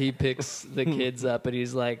 funny that he picks the kids up and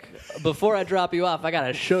he's like, before I drop you off, I got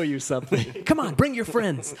to show you something. Come on, bring your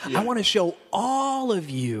friends. I want to show all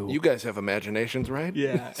of you. You guys have imaginations, right?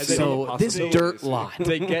 Yeah. So this dirt lot.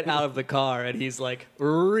 They get out of the car and he's like,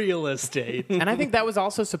 real estate. And I think that was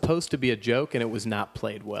also supposed to be a joke, and it was not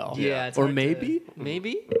played well. Yeah. It's Or hard maybe? to-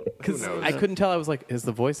 maybe? Because knows? I couldn't tell. I was like, is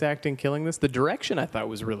the voice acting killing this? The direction I thought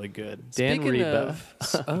was really good. Dan Speaking Reba.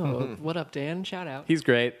 of, what up, Dan? Shout out. He's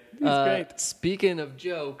great. He's great. Speaking of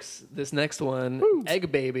jokes, this next one,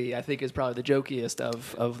 Egg Baby, I think is probably the jokiest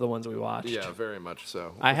of the ones we watched. Yeah, very much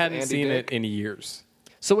so. I With hadn't Andy seen Dick. it in years.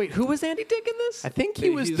 So wait, who was Andy Dick in this? I think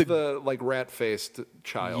he was He's the the like rat-faced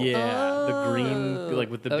child. yeah, the green,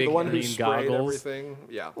 like with the big The one who green sprayed goggles. everything.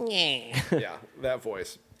 Yeah. Yeah, that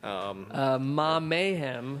voice. Ma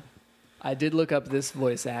Mayhem. I did look up this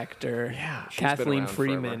voice actor, she's been Kathleen around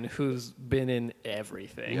Freeman, forever. who's been in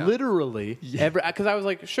everything. Yeah. Literally, because I was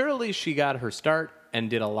like, surely she got her start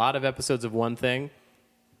and did a lot of episodes of one thing.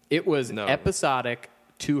 It was No. episodic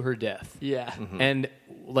to her death. Yeah. And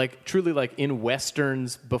like truly like in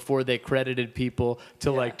westerns before they credited people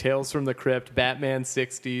to like Tales from the Crypt, Batman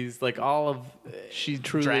 60s, like all of She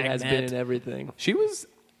truly Dragnet. has been in everything. She was.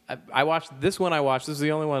 I watched this one. This is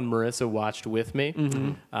the only one Marissa watched with me.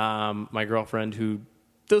 My girlfriend who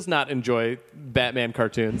does not enjoy Batman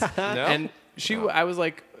cartoons. And I was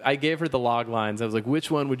like, I gave her the log lines. I was like, which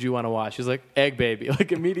one would you want to watch? She's like, Egg Baby.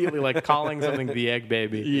 Like immediately like calling something the Egg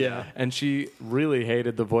Baby. Yeah. And she really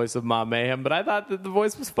hated the voice of Ma Mayhem, but I thought that the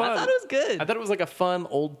voice was fun. I thought it was good. I thought it was like a fun,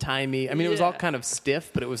 old-timey. I mean, it was all Yeah. kind of stiff,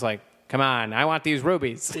 but it was like, come on, I want these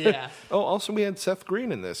rubies. Yeah, Oh, also we had Seth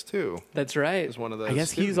Green in this too. that's right. As one of those. I guess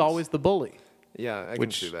he's students. always the bully. Yeah, I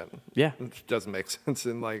which- can see that. Yeah. Which doesn't make sense.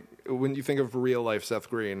 And like when you think of real life Seth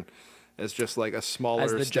Green as just like a As smaller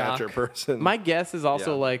the stature jock. person. My guess is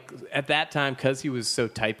also Yeah. like at that time because he was so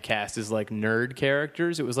typecast as like nerd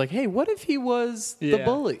characters. It was like, hey, what if he was the Yeah.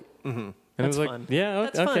 bully? Mm-hmm. And it was That's like, fun. yeah,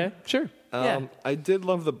 That's okay, fun. sure. Yeah. I did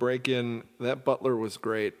love the break-in. That butler was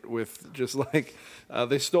great with just like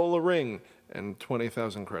they stole a ring and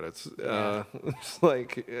 20,000 credits. It's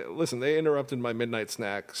like, listen, they interrupted my midnight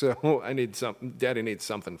snack, so I need something. Daddy needs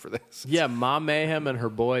something for this. Yeah, Ma Mayhem and her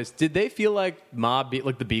boys. Did they feel like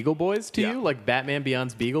like the Beagle Boys to Yeah. you, like Batman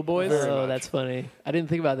Beyond's Beagle Boys? Oh, that's funny. I didn't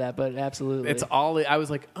think about that, but absolutely. It's all. I was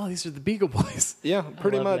like, oh, these are the Beagle Boys. Yeah,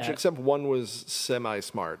 pretty love much. that. Except one was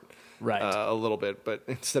semi-smart, Right. A little bit, but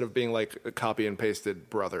instead of being like a copy and pasted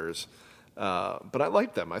brothers. But I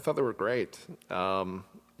liked them. I thought they were great.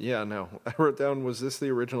 Yeah, no. I wrote down, was this the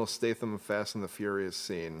original Statham Fast and the Furious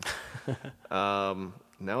scene?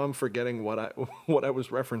 Now I'm forgetting what I was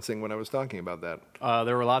referencing when I was talking about that.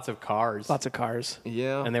 There were lots of cars, lots of cars.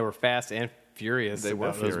 Yeah. and they were fast and furious. They were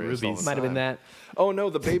about those furious all rubies. the Might have been time. that. Oh no,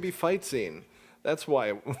 the baby fight scene. That's why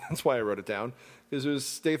I wrote it down. Because it was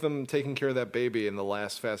Statham taking care of that baby in the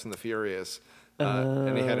last Fast and the Furious.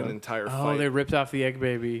 And he had an entire Oh, fight. they ripped off the Egg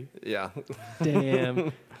Baby. Yeah.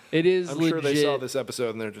 Damn. It is I'm legit. sure they saw this episode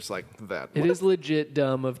and they're just like, that. It is legit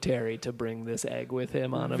dumb of Terry to bring this egg with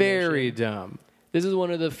him on a Very mission. dumb. This is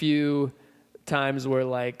one of the few times where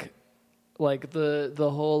like the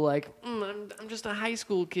whole like I'm just a high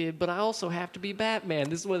school kid, but I also have to be Batman.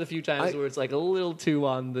 This is one of the few times where it's like a little too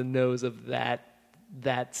on the nose of that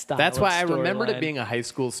style. That's of why I remembered it storyline. being a high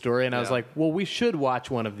school story, and I was Yeah. like, well, we should watch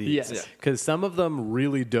one of these. Yes. Yeah. Because some of them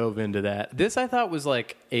really dove into that. This I thought was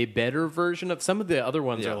like a better version of some of the other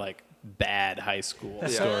ones Yeah. are like bad high school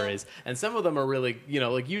stories. And some of them are really,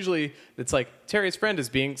 like usually it's like Terry's friend is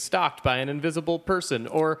being stalked by an invisible person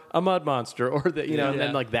or a mud monster or and then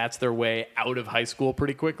Yeah. like that's their way out of high school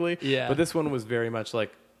pretty quickly. Yeah. But this one was very much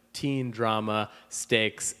like teen drama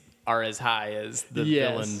stakes are as high as the Yes.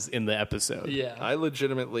 villains in the episode. Yeah. I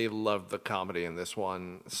legitimately loved the comedy in this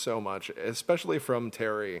one so much, especially from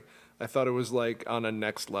Terry. I thought it was like on a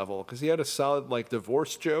next level because he had a solid like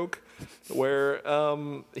divorce joke where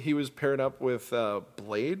he was paired up with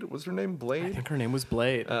Blade. Was her name Blade? I think her name was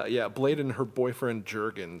Blade. Yeah, Blade and her boyfriend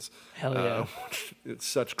Jurgens. Hell yeah. It's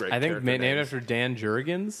such great. I think character named names. after Dan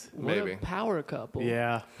Jurgens. What maybe. a power couple.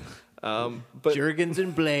 Yeah. But Jurgens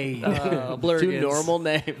and Blade. Blurgans. Two normal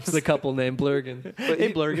names. The couple named Blurgan.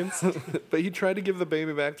 Hey, Blurgans. but he tried to give the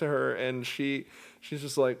baby back to her, and she's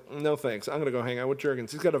just like, no thanks, I'm gonna go hang out with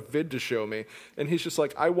Jurgens. He's got a vid to show me, and he's just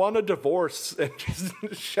like, I want a divorce, and just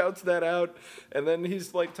shouts that out, and then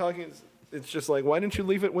he's like talking. It's just like, why didn't you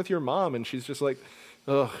leave it with your mom? And she's just like,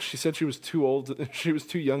 ugh, she said she was too old, she was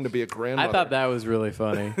too young to be a grandmother. I thought that was really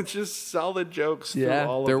funny. It's just solid jokes. Yeah, through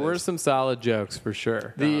all There of were this. some solid jokes for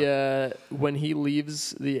sure. The when he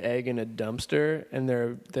leaves the egg in a dumpster and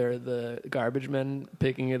they're the garbage men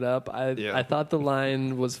picking it up, I thought the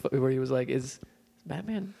line was where he was like, "Is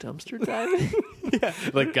Batman dumpster diving?"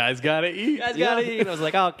 Like, guys gotta eat. guys gotta eat. And I was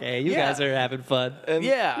like, "Okay, you Yeah. guys are having fun. And-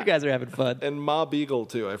 Yeah. you guys are having fun." And Ma Beagle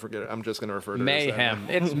too. I forget it. I'm just gonna refer to her as that. Mayhem.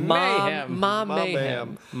 It's mayhem. Mom Ma mayhem.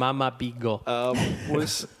 Mayhem. Mama Beagle.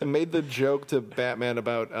 Made the joke to Batman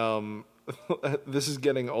about this is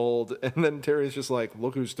getting old, and then Terry's just like,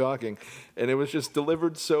 look who's talking, and it was just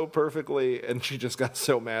delivered so perfectly, and she just got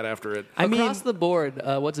so mad after it. Across the board,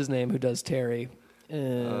 what's his name? Who does Terry?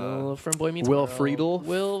 From Boy Meets Will World. Friedle.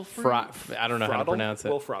 Will I don't know how to Froddle? pronounce it.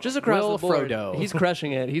 Will Froddle. Just across Will the board, Frodo. he's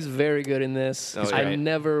crushing it. He's very good in this. Oh, yeah. I Right.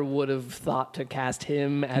 never would have thought to cast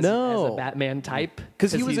him as No. a Batman type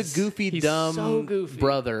Because he was he's- a goofy, he's dumb so goofy.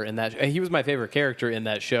 brother in that. He was my favorite character in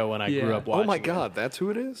that show when I Yeah. grew up Oh watching. my it. God, that's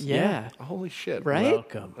who it is? Yeah. Holy shit! Right?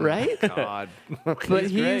 Welcome. Right? God. But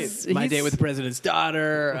Great. My date with the president's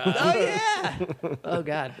daughter. Oh yeah. Oh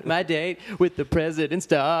God. My date with the president's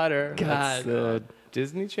daughter. God. That's the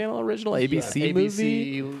Disney Channel original ABC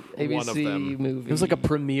movie. ABC One of them. movie. It was like a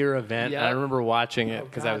premiere event. Yeah. And I remember watching it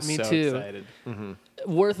because I God, was me so too. excited.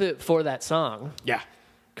 worth it for that song Yeah.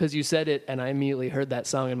 because you said it and I immediately heard that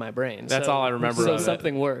song in my brain. That's all I remember So of it.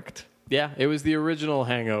 something worked. Yeah, it was the original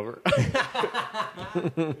Hangover.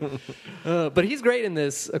 But he's great in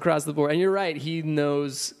this across the board. And you're right. He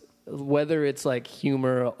knows whether it's like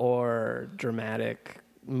humor or dramatic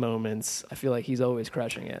moments, I feel like he's always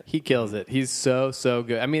crushing it. He kills it. He's so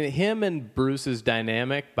good. I mean, him and Bruce's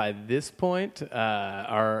dynamic by this point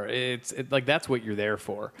like that's what you're there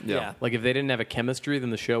for. Yeah. Like if they didn't have a chemistry,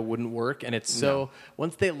 then the show wouldn't work. And it's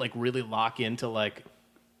once they like really lock into like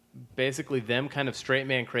basically them kind of straight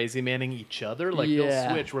man, crazy manning each other, like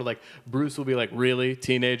they'll switch where like Bruce will be like, really,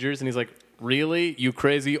 teenagers? And he's like, really, you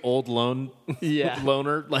crazy old loner?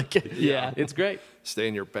 Like, it's great. Stay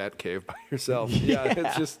in your bat cave by yourself.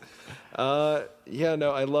 It's just, I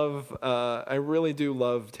really do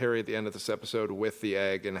love Terry at the end of this episode with the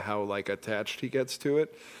egg and how like attached he gets to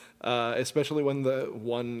it. Especially when the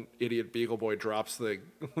one idiot Beagle Boy drops the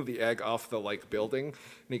egg off the like building and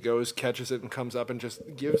he goes, catches it and comes up and just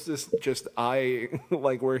gives this just eye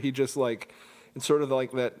like where he just like, it's sort of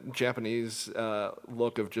like that Japanese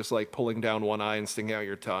look of just like pulling down one eye and sticking out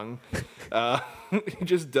your tongue. He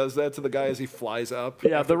just does that to the guy as he flies up.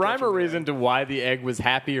 Yeah, the rhyme or reason to why the egg was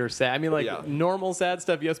happy or sad. I mean, like normal sad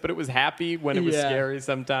stuff, yes, but it was happy when it was scary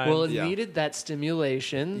sometimes. Well, it needed that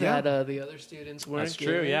stimulation that the other students weren't That's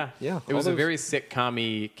true, getting. yeah. It was a very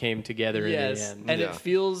sitcom-y came together in the end. And it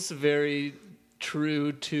feels very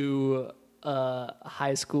true to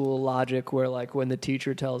high school logic where like when the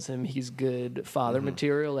teacher tells him he's good father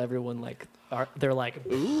material, everyone like they're like,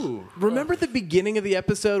 ooh. Remember the beginning of the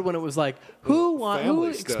episode when it was like, who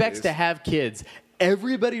expects to have kids?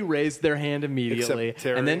 Everybody raised their hand immediately, Except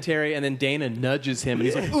Terry. and then Terry, and then Dana nudges him, and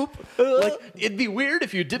he's like, "Oop!" Like it'd be weird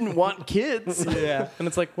if you didn't want kids. Yeah, and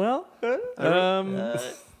it's like, well, but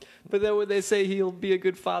then when they say he'll be a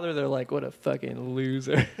good father, they're like, what a fucking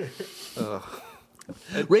loser.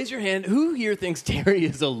 Raise your hand. Who here thinks Terry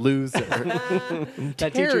is a loser?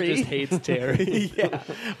 That teacher just hates Terry.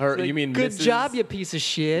 Or Like, you mean good Mrs. job, you piece of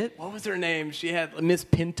shit. What was her name? She had Miss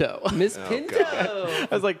Pinto. Miss Pinto. I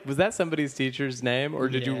was like, was that somebody's teacher's name, or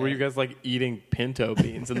were you guys like eating pinto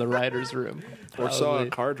beans in the writers' room? Or saw a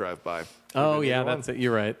car drive by. Oh yeah, that's it.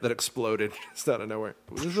 You're right. That exploded just out of nowhere.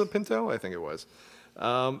 Was this a Pinto? I think it was.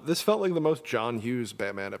 This felt like the most John Hughes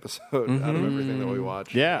Batman episode out of everything that we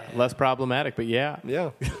watched. Yeah, less problematic, but yeah.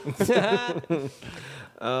 Yeah.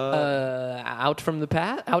 Out of the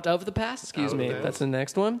past. Excuse Out of me. the past. That's the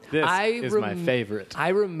next one. This is my favorite. I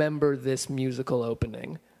remember this musical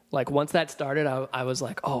opening. Like once that started, I was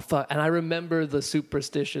like, oh fuck. And I remember the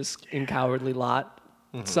Superstitious and Cowardly Lot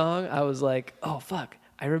song. I was like, oh fuck.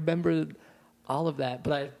 I remember all of that,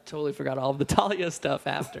 but I totally forgot all of the Talia stuff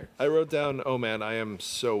after. I wrote down, oh man, I am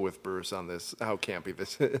so with Bruce on this, how campy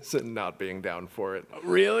this is, and not being down for it.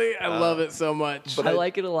 Really? I love it so much. But I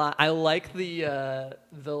like it a lot. I like the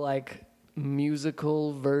like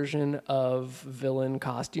musical version of villain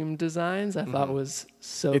costume designs. I thought was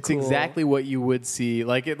so it's cool. exactly what you would see.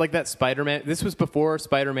 Like that Spider-Man. This was before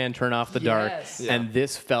Spider-Man Turn Off the Dark, and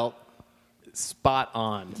this felt spot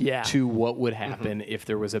on to what would happen if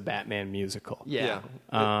there was a Batman musical. Yeah.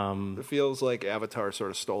 It feels like Avatar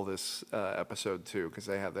sort of stole this episode too, because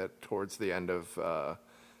they had that towards the end of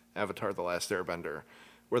Avatar: The Last Airbender,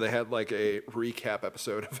 where they had like a recap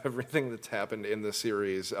episode of everything that's happened in the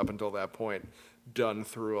series up until that point, done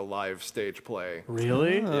through a live stage play.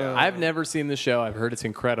 Really? Yeah. I've never seen the show. I've heard it's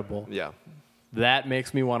incredible. Yeah. That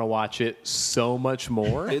makes me want to watch it so much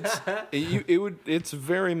more. It's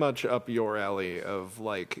very much up your alley of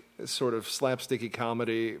like sort of slapsticky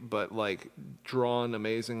comedy, but like drawn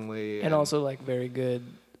amazingly, And also like very good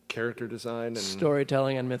character design and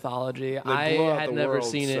storytelling and mythology. I blow out had the never world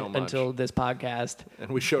seen it so much. until this podcast. And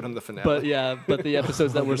we showed him the finale. But the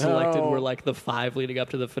episodes that were selected No. were like the 5 leading up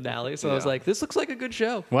to the finale. So I was Yeah. like, this looks like a good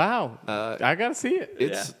show. Wow. I got to see it.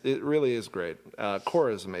 It really is great.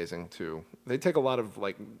 Korra is amazing too. They take a lot of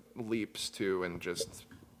like leaps too, and just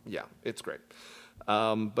it's great.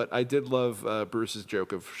 But I did love Bruce's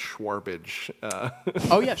joke of Schwarbage.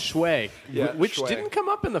 Oh yeah, Shui, Yeah, which Shui. didn't come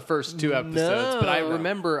up in the first 2 episodes, but I No.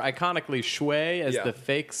 remember iconically Shui as Yeah. the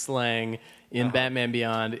fake slang in Batman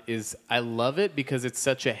Beyond is I love it because it's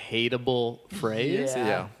such a hateable phrase,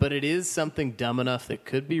 Yeah. but it is something dumb enough that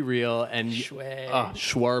could be real. And Shui.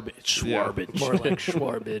 Schwarbage. More like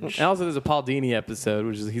Schwarbage. And also, there's a Paul Dini episode,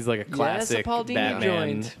 which is he's like a classic Paul Dini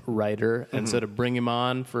Batman joint. writer, and so to bring him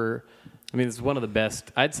on for, I mean, it's one of the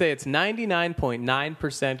best. I'd say it's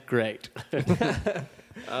 99.9% great.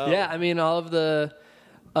 Yeah, I mean all of the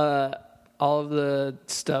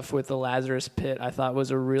stuff with the Lazarus Pit I thought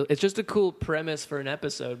was it's just a cool premise for an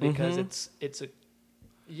episode because it's a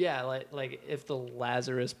like if the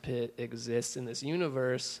Lazarus Pit exists in this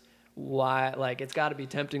universe, why, like, it's got to be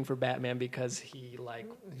tempting for Batman because he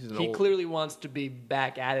He's an he old- clearly wants to be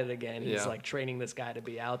back at it again. He's Yeah. like training this guy to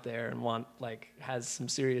be out there and has some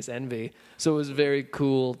serious envy. So it was very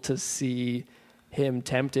cool to see him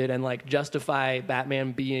tempted and like justify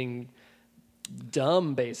Batman being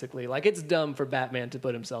dumb, basically. Like, it's dumb for Batman to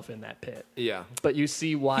put himself in that pit. Yeah. But you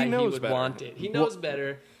see why He he, knows would better. want it. He knows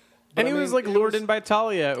better. And I he was mean, like it lured was- in by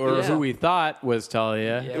Talia, or Yeah. who we thought was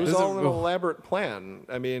Talia. Yeah. It was This is- all an elaborate plan.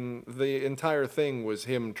 I mean, the entire thing was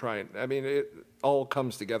him trying. I mean, it all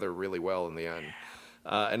comes together really well in the end.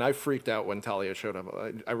 And I freaked out when Talia showed up.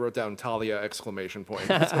 I wrote down Talia exclamation point.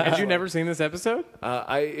 Had you never seen this episode?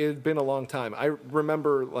 It had been a long time. I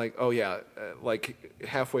remember like, oh yeah, like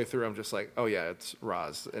halfway through, I'm just like, oh yeah, it's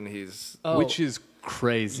Ra's, and he's Which is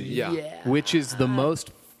crazy. Yeah. Which is the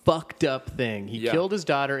most fucked up thing. He Yeah. killed his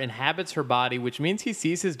daughter, inhabits her body, which means he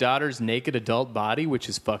sees his daughter's naked adult body, which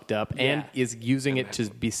is fucked up, and Yeah. is using it to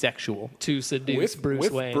be sexual. To seduce Bruce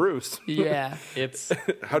Wayne. Bruce. Yeah. It's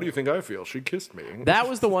How do you think I feel? She kissed me. that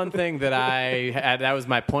was the one thing that I had. That was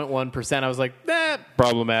my 0.1%. I was like,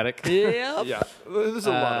 problematic. Yep. Yeah, there's a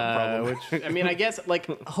lot of problems. Which I mean, I guess like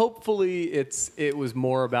hopefully it was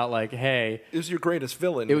more about like, hey, It was your greatest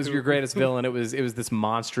villain. it was your greatest villain. It was this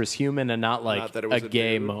monstrous human, and not like Not that it a was a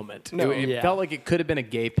gay dude. moment. No. It Yeah. felt like it could have been a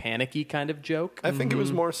gay panicky kind of joke. I think it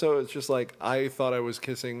was more so. It's just like I thought I was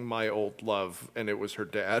kissing my old love, and it was her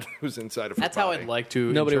dad who's inside of her That's how body. I'd like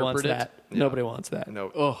to. Nobody interpret wants it. that. Nobody wants that.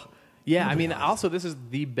 No, Oh, yeah. I mean, also this is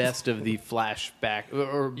the best of the flashback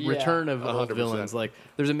or Yeah. return of old 100%. villains. Like,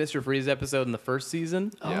 there's a Mr. Freeze episode in the first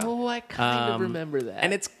season. Yeah. Oh, I kind of remember that.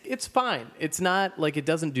 And it's fine. It's not like it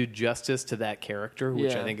doesn't do justice to that character,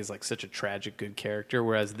 which Yeah. I think is like such a tragic good character.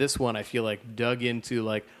 Whereas this one, I feel like dug into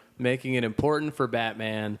like making it important for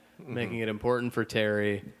Batman, making it important for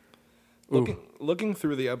Terry. looking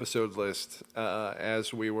through the episode list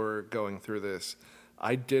as we were going through this,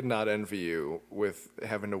 I did not envy you with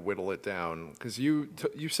having to whittle it down because you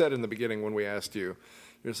said in the beginning when we asked you,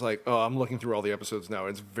 you're just like, oh, I'm looking through all the episodes now.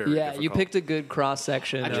 It's very yeah, difficult. you picked a good cross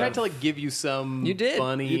section. I tried to like give you some You did.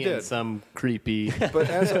 funny You did. and some creepy. But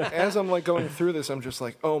as I'm like going through this, I'm just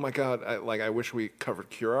like, oh my god! I wish we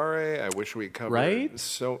covered Curare. I wish we covered Right?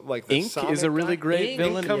 So like the Ink is Sonic a really guy. great Ink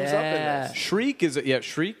villain. comes up in Yeah. this. Shriek is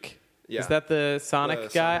Shriek. Yeah. Is that the Sonic The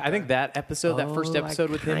guy? Sonic I think guy. that episode, that first Oh, episode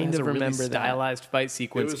I with him, kind has of a really remember that. stylized fight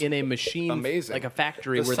sequence was in a machine, amazing. like a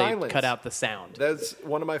factory The where they silence. cut out the sound. That's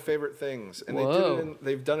one of my favorite things, and Whoa.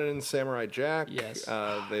 they've done it in Samurai Jack. Yes.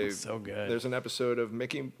 So good. There's an episode of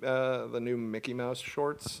the new Mickey Mouse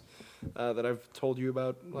shorts that I've told you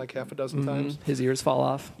about like half a dozen times. His ears fall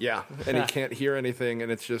off. Yeah, and he can't hear anything,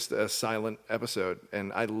 and it's just a silent episode.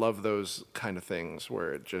 And I love those kind of things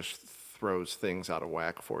where it just throws things out of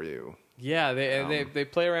whack for you. Yeah, they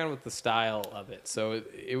play around with the style of it. So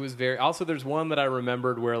it was very. Also, there's one that I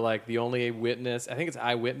remembered where like the only witness, I think it's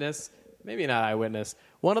eyewitness, maybe not eyewitness.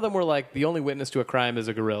 One of them were like the only witness to a crime is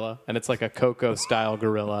a gorilla, and it's like a Coco style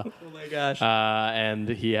gorilla. Oh my gosh. And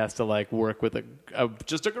he has to like work with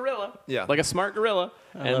just a gorilla, Yeah. like a smart gorilla.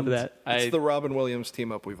 I love that. It's the Robin Williams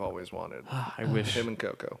team up we've always wanted. I wish. Him and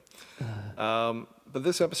Coco. But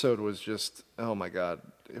this episode was just, oh my god,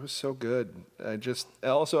 it was so good. I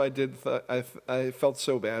felt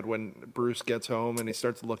so bad when Bruce gets home and he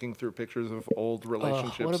starts looking through pictures of old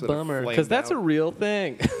relationships. what a that have bummer. flamed Because that's a out. real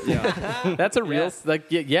thing. Yeah. That's a real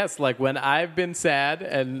Yes. yes. Like when I've been sad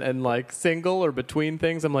and like single or between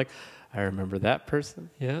things, I'm like, I remember that person.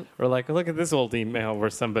 yeah. Or like, look at this old email where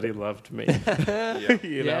somebody loved me.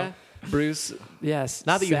 You know? Yeah. Bruce, yes.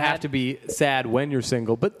 Not that you have sad. to be sad when you're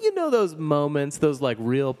single, but you know those moments, those like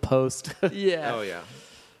real post. Yeah. Oh yeah.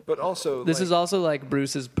 But also, This like, is also like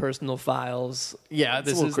Bruce's personal files. Yeah, it's a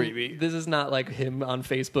this little is creepy. This is not like him on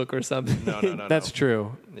Facebook or something. no. That's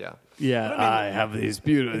true. Yeah. Yeah, I have these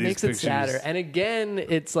beautiful. It makes it sadder. And again,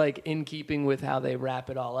 it's like in keeping with how they wrap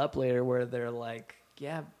it all up later, where they're like,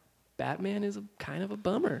 yeah, Batman is kind of a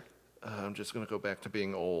bummer. I'm just gonna go back to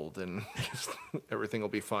being old, and just, everything will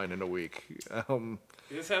be fine in a week.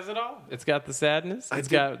 This has it all. It's got the sadness. I It's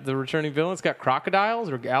did- got the returning villain. It's got crocodiles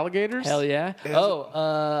or alligators. Hell yeah. has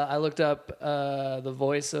I looked up the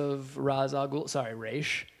voice of Ra's al Ghul. Sorry,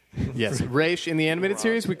 Raish. Yes, Raish in the animated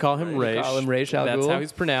series we call him Raish. call him Ra's al That's Ghul. how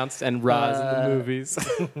he's pronounced. And Raz in the movies.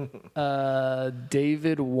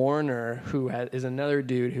 David Warner, who is another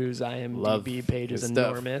dude whose Love IMDb page is his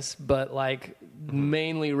stuff. enormous, but like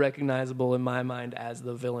mainly recognizable in my mind as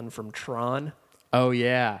the villain from Tron. Oh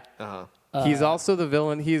yeah, He's also the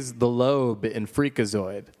villain. He's the Lobe in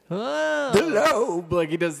Freakazoid. Oh. The Lobe, like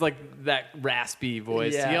he does like that raspy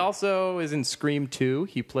voice. Yeah. He also is in Scream 2.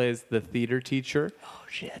 He plays the theater teacher. Oh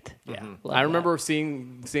shit. Yeah, Love I remember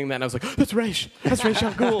seeing that, and I was like, "That's Raish. That's Raish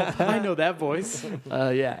Al Ghul. I know that voice."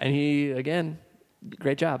 Yeah, and he again,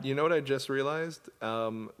 great job. You know what I just realized?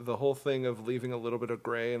 The whole thing of leaving a little bit of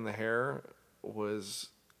gray in the hair was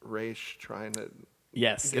Raish trying to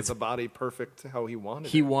Yes, get the body perfect how he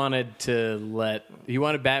wanted he it. wanted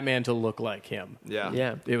Batman to look like him. Yeah.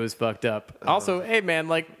 Yeah. It was fucked up. Also, hey man,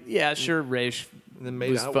 like, yeah, sure, Raish then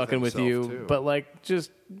made was out with fucking with you, himself, too. but like, just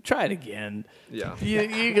try it again. Yeah.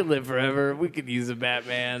 You could live forever. We could use a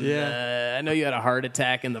Batman. Yeah. I know you had a heart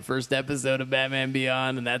attack in the first episode of Batman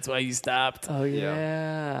Beyond, and that's why you stopped. Oh Yeah.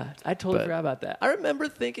 yeah. I totally But- forgot about that. I remember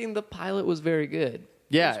thinking the pilot was very good.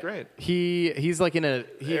 Yeah, That's great. He's like he get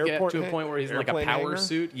Airport to a point where he's in like a airplane power hangar?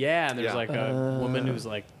 suit. Yeah, and there's Yeah. like a woman who's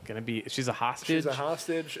like gonna be. She's a hostage. She's a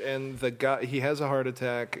hostage, and the guy, he has a heart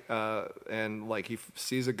attack, and like he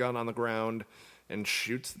sees a gun on the ground and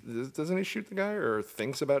shoots. Doesn't he shoot the guy, or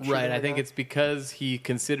thinks about shooting Right, the I think guy? it's because he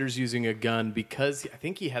considers using a gun because I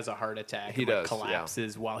think he has a heart attack. He and, like, does, yeah.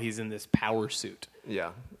 collapses while he's in this power suit.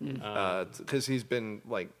 Yeah, because he's been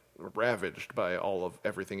like ravaged by all of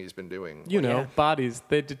everything he's been doing. You know, Yeah. bodies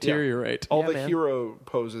they deteriorate. All Yeah, the man. hero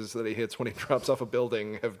poses that he hits when he drops off a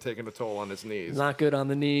building have taken a toll on his knees. Not good on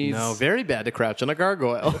the knees. No, very bad to crouch on a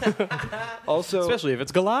gargoyle, Also, especially if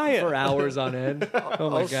it's Goliath. for hours on end.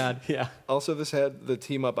 Oh my god. Yeah. Also, this had the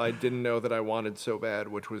team up I didn't know that I wanted so bad,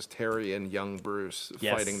 which was Terry and young Bruce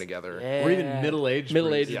Yes. fighting together. Yeah. Or even middle-aged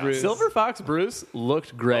Middle-aged Yeah. Bruce. Silver Fox Bruce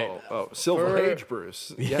looked great. Oh, Silver For- Age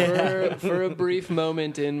Bruce. Yeah. For a brief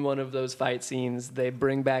moment in one of those fight scenes, they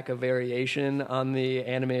bring back a variation on the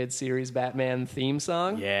animated series Batman theme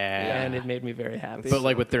song. Yeah. And it made me very happy. But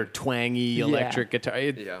like with their twangy electric guitar,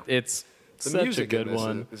 Yeah. it's The such a music good in this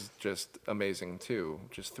one. is just amazing too.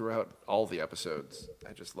 Just throughout all the episodes,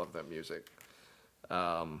 I just love that music.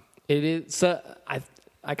 It is. So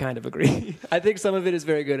I kind of agree. I think some of it is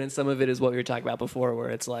very good, and some of it is what we were talking about before, where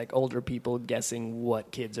it's like older people guessing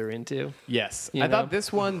what kids are into. Yes, You I know? thought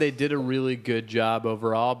this one they did a really good job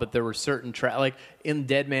overall, but there were certain like in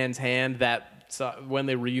Dead Man's Hand when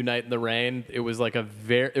they reunite in the rain, it was like a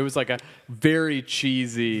very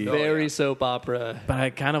cheesy. Very soap opera. But I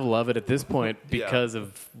kind of love it at this point Yeah. because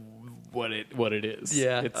of what it is.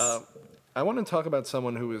 Yeah. It's, I want to talk about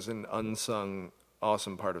someone who is an unsung,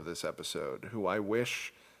 awesome part of this episode, who I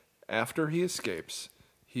wish, after he escapes,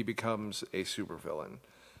 he becomes a supervillain.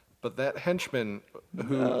 But that henchman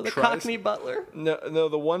who The tries Cockney Butler. no,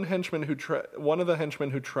 the one henchman one of the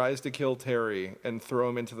henchmen who tries to kill Terry and throw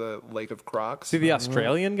him into the lake of crocs. see the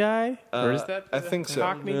Australian guy, or is that I the think so.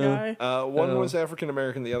 Cockney guy? One was African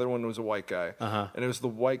American, the other one was a white guy. And it was the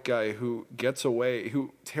white guy who gets away,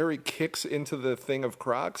 who Terry kicks into the thing of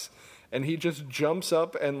Crocs, and he just jumps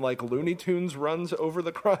up and like Looney Tunes runs over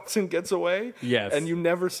the Crocs and gets away. Yes. And you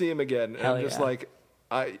never see him again. And Hell I'm just yeah. like,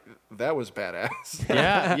 that was badass.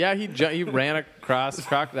 yeah, he ran across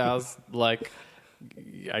crocodiles like,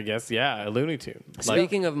 I guess, a Looney Tune. Like,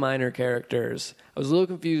 Speaking of minor characters, I was a little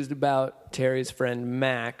confused about Terry's friend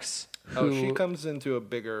Max. Who She comes into a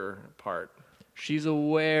bigger part. she's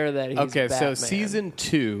aware that he's okay, Batman. so season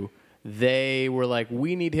 2, they were like,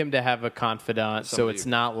 we need him to have a confidant, so Somebody- it's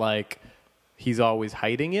not like he's always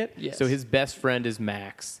hiding it. Yes. So his best friend is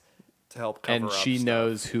Max. To help cover And up she stuff.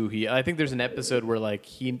 knows who he. I think there's an episode where like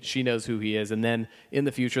she knows who he is, and then in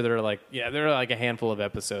the future there are like a handful of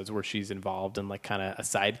episodes where she's involved in like kind of a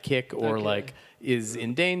sidekick or Okay. like is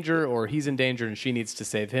in danger or he's in danger and she needs to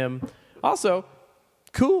save him. Also,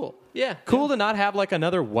 cool, Yeah. cool to not have like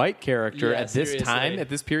another white character Yeah, at this seriously. time, at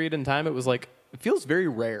this period in time. It was like it feels very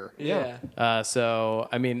rare. Yeah. So,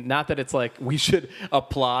 I mean, not that it's like we should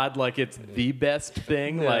applaud like it's the best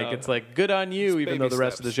thing. No. Like, it's like good on you, even baby though the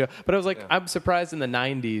rest of the show. But I was like, Yeah. I'm surprised in the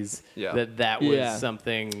 90s Yeah. that was Yeah.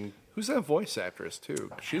 something. Who's that voice actress too?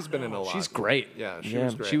 She's been in a lot. She's great. Yeah, she Yeah.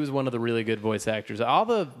 was great. She was one of the really good voice actors. All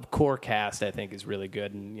the core cast, I think, is really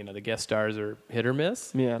good. And, the guest stars are hit or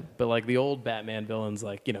miss. Yeah. But, like, the old Batman villains,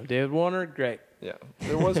 like, David Warner, great. Yeah,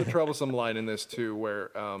 there was a troublesome line in this too,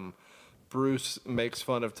 where Bruce makes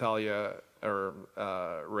fun of Talia or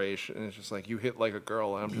Raish, and it's just like, "You hit like a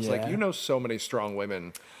girl," and I'm just like, Yeah. "You know so many strong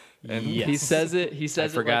women," and Yes. He says it. He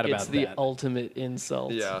says it forgot like it's about the that. ultimate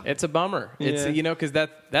insult. yeah, It's a bummer. It's, Yeah. because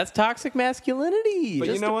that's toxic masculinity. But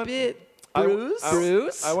you Just know a what? bit. Bruce?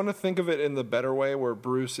 Bruce? I want to think of it in the better way, where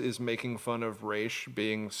Bruce is making fun of Raish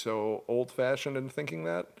being so old-fashioned and thinking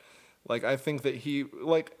that. Like, I think that he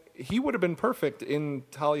would have been perfect in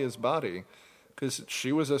Talia's body, because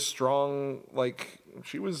she was a strong,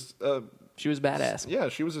 she was a She was badass. Yeah,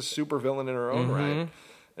 she was a super villain in her own Mm-hmm. right.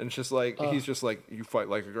 And it's just like, he's just like, you fight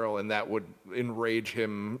like a girl, and that would enrage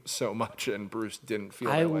him so much, and Bruce didn't feel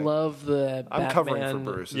I that way. love the I'm Batman. covering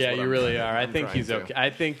for Bruce. is Yeah, what you I'm- really are. I I'm think trying he's to. okay. I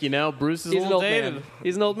think, Bruce is He's a an little old dated. man.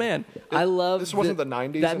 He's an old man. I love. This wasn't the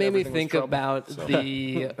 90s That and made me everything was think trouble, about so.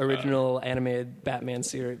 the original animated Batman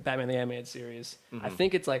series, Batman the Animated Series. Mm-hmm. I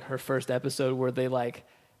think it's like her first episode where they like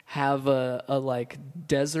have a like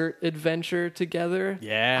desert adventure together.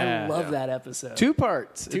 Yeah. I love Yeah. that episode. Two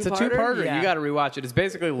parts. It's a Two-parter? two-parter. Yeah. You got to rewatch it. It's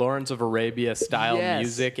basically Lawrence of Arabia style Yes.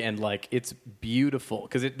 music, and like it's beautiful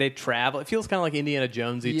because they travel. It feels kind of like Indiana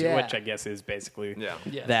Jonesy, Yeah. which I guess is basically Yeah.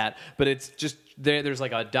 Yes. that. But it's just there's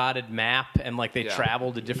like a dotted map, and like they Yeah.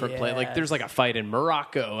 travel to different places. Like Yes. there's like a fight in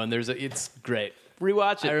Morocco, and it's great.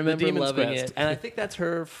 Rewatch it. I remember the Demon's loving Quest. it, and I think that's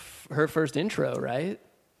her first intro, right?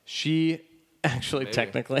 She actually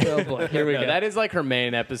technically. Oh boy, here we No, go. that is like her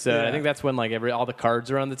main episode. Yeah. I think that's when like all the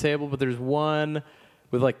cards are on the table. But there's one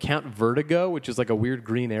with like Count Vertigo, which is like a weird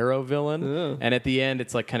Green Arrow villain, and at the end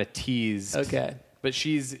it's like kind of teased. Okay. But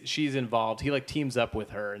she's involved. He like teams up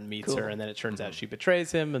with her and meets Cool. her, and then it turns out she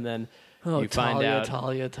betrays him, and then Oh, you find Talia, out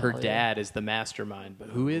Talia, her Talia. dad is the mastermind. But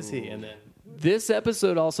who is he? And then This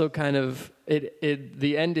episode also kind of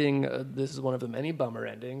the ending. This is one of the many bummer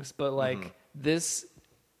endings, but like this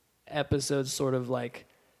episode sort of like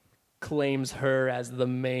claims her as the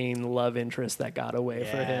main love interest that got away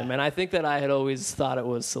for Yeah. him, and I think that I had always thought it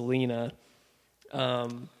was Selena,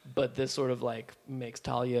 but this sort of like makes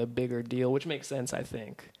Talia a bigger deal, which makes sense, I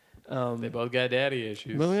think. they both got daddy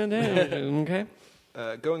issues. Well, yeah, okay.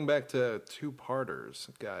 Going back to two-parters,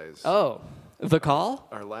 guys. Oh, The Call.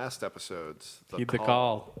 Our last episodes. Heed the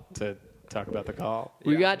call to talk about the call.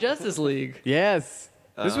 We got Justice League. Yes.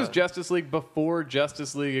 This was Justice League before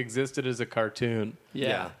Justice League existed as a cartoon.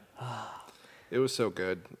 Yeah. It was so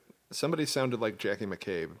good. Somebody sounded like Jackie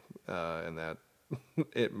McCabe in that.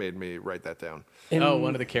 It made me write that down.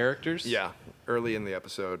 One of the characters? Yeah, early in the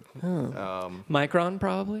episode. Micron,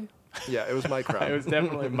 probably. Yeah, it was Micron. It was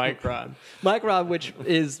definitely Micron. Micron, which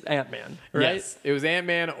is Ant-Man, right? Yes. It was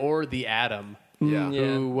Ant-Man or the Atom, yeah. yeah.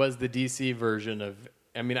 who was the DC version of...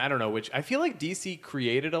 I mean, I don't know which... I feel like DC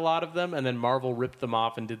created a lot of them, and then Marvel ripped them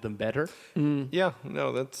off and did them better Yeah,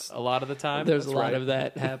 no, that's... a lot of the time. There's a That's lot right. of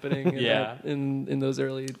that happening in, Yeah. in those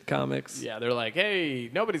early comics. Yeah, they're like, hey,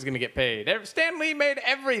 nobody's going to get paid. Stan Lee made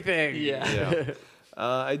everything. Yeah.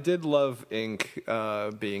 I did love Ink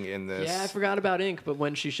being in this. Yeah, I forgot about Ink, but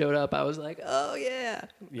when she showed up, I was like, oh, yeah.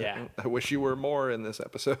 Yeah. I wish you were more in this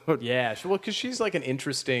episode. Yeah. Well, because she's like an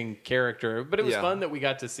interesting character, but it was Yeah. fun that we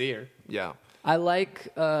got to see her. Yeah. I like She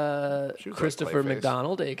was like Christopher Clayface.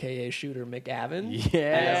 McDonald, a.k.a. Shooter McGavin.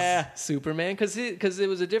 Yeah. As Superman, because it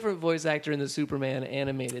was a different voice actor in the Superman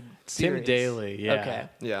animated series. Tim Daly, yeah. Okay.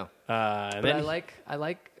 Yeah. And But then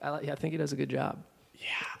I think he does a good job.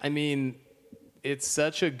 I mean, it's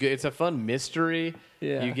such a good, it's a fun mystery.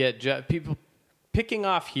 Yeah. You get people picking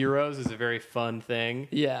off heroes is a very fun thing.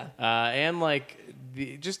 Yeah. And like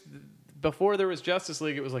just before there was Justice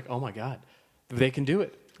League, it was like, oh my God, they can do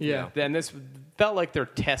it. Yeah. Then this felt like their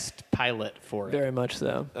test pilot for it. Very much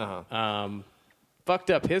so.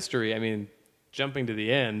 Fucked up history. I mean, jumping to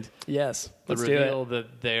the end, Yes. the Let's do reveal it.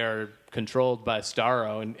 that they are controlled by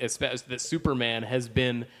Starro, and especially that Superman has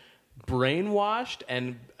been brainwashed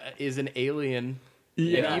and is an alien,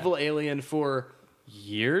 Yeah. an evil alien for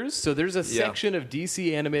years. So there's a section of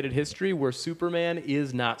DC animated history where Superman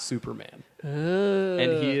is not Superman,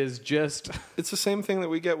 and he is just It's the same thing that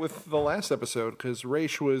we get with the last episode, because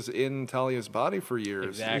Raish was in Talia's body for years.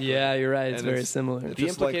 Exactly. Yeah, you're right. It's And very it's- similar. the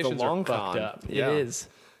Just like the implications long are fucked con. up. Yeah. It is.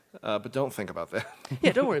 But don't think about that.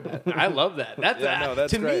 Yeah, don't worry about it. I love that. That's, Yeah, no,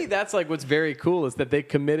 that's to me, great. that's like what's very cool is that they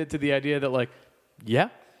committed to the idea that like, yeah,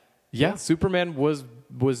 Superman was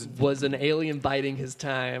Was an alien biding his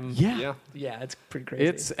time. Yeah. Yeah, it's pretty crazy.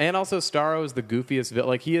 It's and also Starro is the goofiest villain.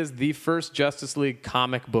 Like he is the first Justice League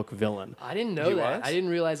comic book villain. I didn't know He that. was? I didn't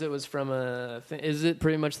realize it was from a thing. Is it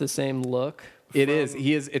pretty much the same look? It is.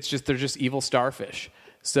 He is. It's just they're just evil starfish.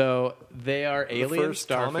 So they are alien first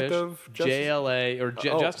comic starfish. of Justice- JLA or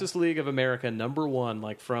Oh. Justice League of America #1,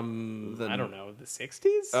 like from I don't know the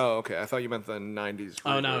 60s. Oh, okay. I thought you meant the 90s.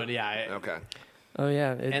 Oh, no, reboot. yeah. Okay. Oh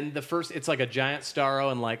yeah, And the first, it's like a giant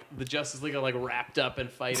Starro, and like the Justice League are like wrapped up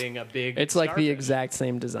and fighting a big. it's like the starfish. exact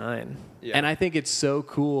same design. Yeah. And I think it's so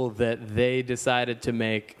cool that they decided to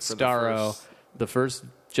make For the Starro first- the first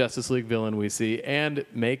Justice League villain we see, and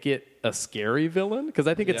make it a scary villain because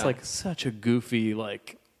I think it's Yeah. like such a goofy,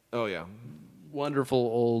 like Oh, yeah. wonderful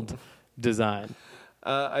old design.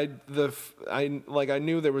 I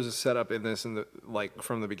knew there was a setup in this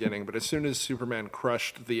from the beginning, but as soon as Superman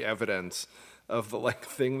crushed the evidence of the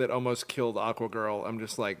thing that almost killed Aquagirl, I'm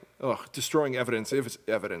just like, ugh, destroying evidence is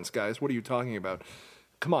evidence, guys. What are you talking about?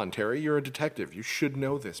 Come on, Terry, you're a detective. You should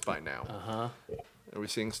know this by now. Are we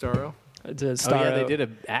seeing Starro? It's a Oh, yeah, they did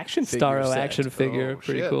an action figure Starro set. action figure. Oh,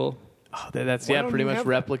 Pretty shit. cool. Oh, that's Why don't pretty you much have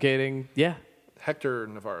that? replicating. Yeah, Hector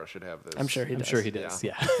Navarro should have this. I'm sure he I'm does. sure he does.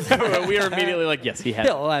 Yeah, we were immediately like, yes, he has.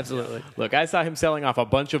 Yeah, well, absolutely. Look, I saw him selling off a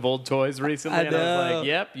bunch of old toys recently, I and I was know. like,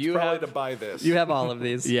 yep, you Probably have. to buy this. You have all of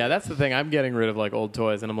these. Yeah, that's the thing. I'm getting rid of old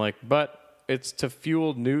toys, and I'm like, but it's to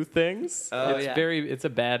fuel new things. It's a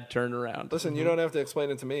bad turnaround. Listen, you don't have to explain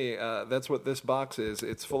it to me. That's what this box is.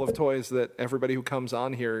 It's full of toys that everybody who comes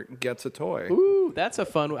on here gets a toy. Ooh, that's a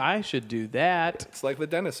fun. I should do that. It's like the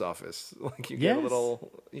dentist's office. You get Yes. a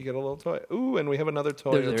little toy. Ooh, and we have another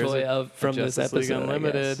toy. There's a toy from this Justice League episode. I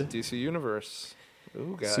Unlimited. guess. DC Universe.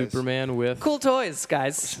 Ooh, guys. Superman with. Cool toys,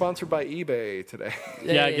 guys. Sponsored by eBay today.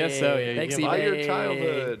 Yeah, I guess so. Yeah, you Thanks, can Buy your eBay.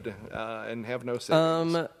 childhood and have no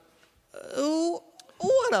savings. Ooh,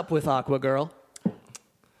 what up with Aquagirl?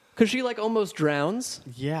 Because she almost drowns.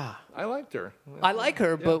 Yeah. I liked her. I like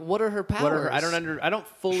her, but what are her powers? What are her, I don't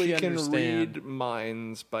fully She can understand. read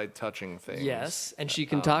minds by touching things. Yes, and she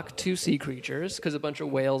can talk to sea creatures because a bunch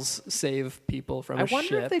of whales save people from I a wonder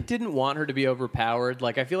ship. if they didn't want her to be overpowered.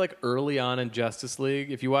 I feel like early on in Justice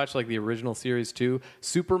League, if you watch the original series too,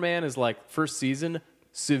 Superman is first season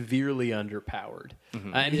severely underpowered,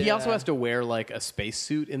 and he also Yeah. has to wear a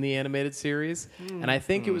spacesuit in the animated series. And I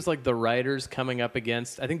think it was the writers coming up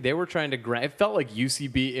against. I think they were trying to it felt like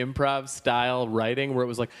UCB improv style writing, where it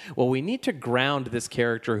was well, we need to ground this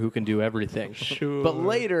character who can do everything. Sure. But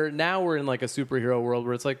later, now we're in a superhero world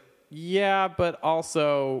where it's yeah, but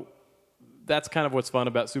also. That's kind of what's fun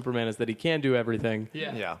about Superman is that he can do everything.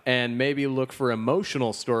 Yeah. And maybe look for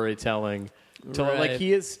emotional storytelling. Right.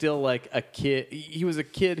 He is still a kid. He was a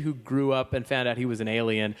kid who grew up and found out he was an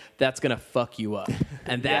alien. That's going to fuck you up.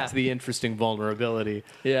 And that's the interesting vulnerability.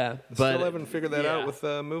 yeah. But Still haven't figured that yeah. out with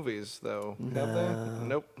movies, though. Have they?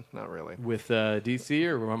 Nope, not really. With DC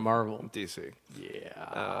or Marvel? DC.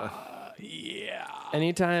 Yeah. Yeah.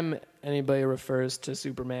 Anytime anybody refers to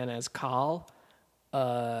Superman as Kal,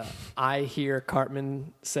 I hear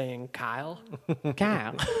Cartman saying Kyle,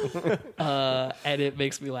 Kyle. and it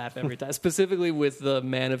makes me laugh every time. Specifically with the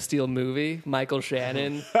Man of Steel movie, Michael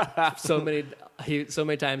Shannon. so many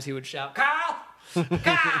times he would shout Kyle,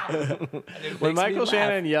 Kyle. When Michael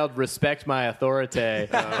Shannon yelled "Respect my authority"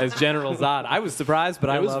 as General Zod, I was surprised, but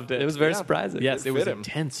I loved it. It was very surprising. Yes, it was fit him.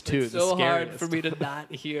 intense too. It's so hard for me to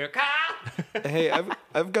not hear Kyle. Hey,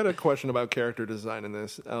 I've got a question about character design in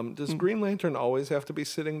this. Does Green Lantern always have to be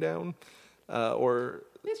sitting down, or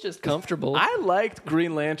It's just comfortable. I liked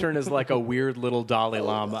Green Lantern as a weird little Dalai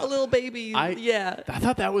Lama. a little baby. I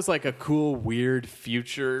thought that was a cool, weird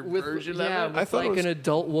future version of it. With thought it was- an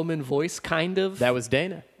adult woman voice, kind of. That was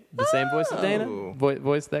Dana. The same voice as Dana. Oh.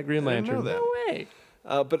 Voiced that Green I didn't Lantern. know that. no way.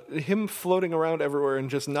 But him floating around everywhere and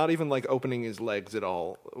just not even opening his legs at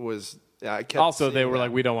all was. Yeah, I kept Also, they seeing were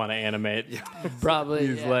that. we don't want to animate Probably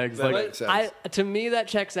these yeah. legs. That Like, makes sense. To me that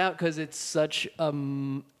checks out because it's such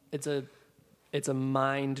it's a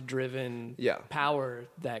mind-driven Yeah. power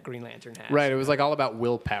that Green Lantern has. right, it was all about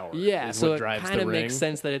willpower. Yeah, is so what it drives kind the of ring. makes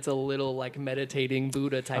sense that it's a little meditating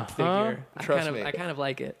Buddha type figure. Trust me. I kind of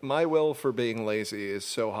like it. My will for being lazy is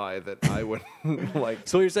so high that I would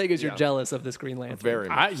So what you're saying is you're Yeah. jealous of this Green Lantern. very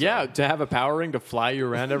much. Yeah, to have a power ring to fly you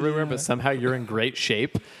around everywhere, but somehow you're in great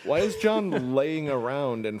shape. Why is John laying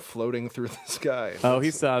around and floating through the sky? Oh,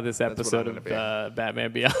 he saw this what episode I'm of gonna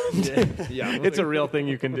Batman Beyond. Yeah, It's a real thing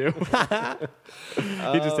you can do.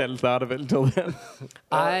 He just hadn't thought of it until then.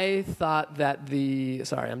 I thought that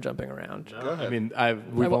Sorry, I'm jumping around. I mean,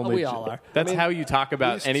 we all are. That's how you talk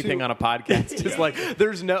about these anything two- on a podcast. It's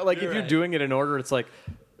there's no if you're doing it in order, it's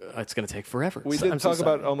it's going to take forever. We So- did I'm so talk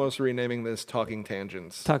about sorry. almost renaming this Talking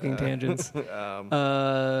Tangents. Talking tangents.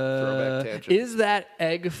 Throwback tangents. Is that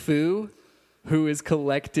Egg Foo who is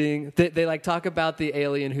collecting? They talk about the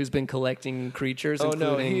alien who's been collecting creatures. Oh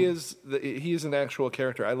no, including, he is an actual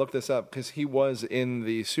character. I looked this up because he was in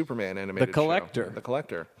the Superman animated The Collector. show. The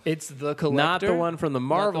Collector. It's the collector, Not the one from the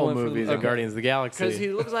Marvel one from the- movies and okay. Guardians of the Galaxy. Because he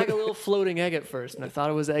looks like a little floating egg at first, and I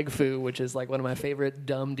thought it was Egg Foo, which is one of my favorite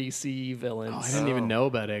dumb DC villains. I didn't even know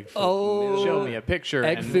about Egg Foo. Oh. Show me a picture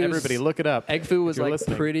Egg and Foo's- everybody look it up. Egg Foo was if you're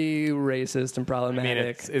listening. pretty racist and I mean,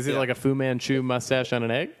 problematic. is it like a Fu Manchu mustache on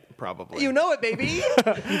an egg? probably. You know it, baby.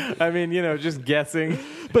 I mean, just guessing.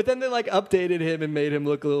 But then they like updated him and made him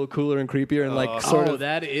look a little cooler and creepier and like sort of.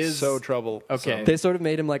 that is so trouble. Okay. They sort of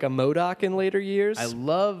made him like a MODOK in later years. I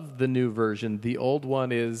love the new version. The old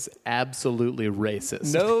one is absolutely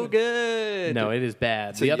racist. No good. No, it is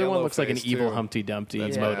bad. a The other one yellow looks like an face, evil too. Humpty Dumpty.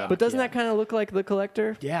 That's MODOK. But doesn't Yeah. that kind of look like the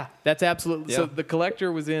Collector? Yeah, that's absolutely. So Yeah. the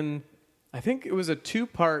Collector was in. I think it was a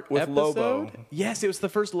 2-part With episode. Lobo. Yes, it was the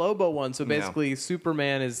first Lobo one. So basically,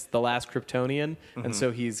 Superman is the last Kryptonian, and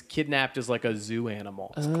so he's kidnapped as like a zoo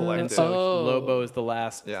animal. Collective. Oh. Lobo is the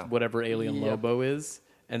last Yeah. whatever alien Yep. Lobo is.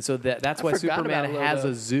 And so that's why forgot Superman about has Lobo.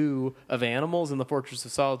 a zoo of animals in the Fortress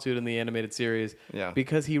of Solitude in the animated series. Yeah.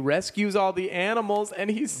 Because he rescues all the animals and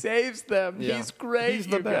he saves them. Yeah. He's great, He's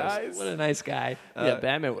the you best. guys. What a nice guy. Yeah,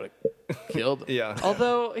 Batman would have killed him. Yeah.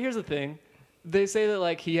 Although, here's the thing. They say that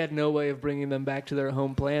like he had no way of bringing them back to their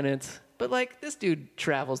home planet. But like this dude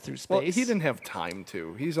travels through space. Well, he didn't have time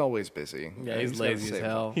to. He's always busy. Yeah, he's gotta lazy as save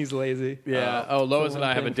hell. He's lazy. Yeah. Lois and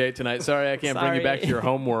I have a date tonight. Sorry, I can't bring you back to Sorry. your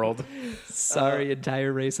home world. Sorry,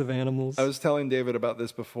 entire race of animals. I was telling David about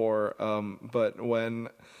this before, but when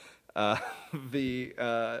the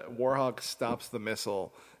Warhawk stops the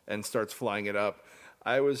missile and starts flying it up,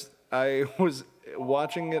 I was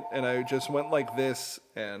watching it and I just went like this,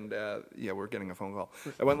 and yeah, we're getting a phone call.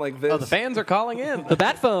 I went like this. Oh, the fans are calling in. the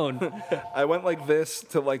bat phone. I went like this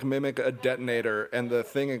to like mimic a detonator, and the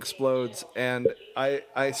thing explodes, and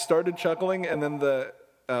I started chuckling, and then the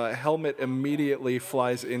helmet immediately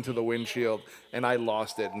flies into the windshield, and I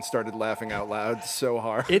lost it and started laughing out loud so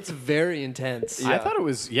hard. It's very intense. I thought it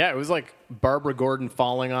was like Barbara Gordon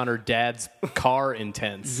falling on her dad's car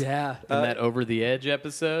intense. Yeah. In that Over the Edge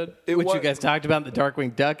episode, It which you was- guys talked about in the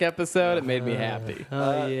Darkwing Duck episode, it made me happy.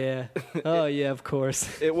 Oh yeah. Oh yeah, of course.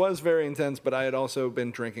 It was very intense, but I had also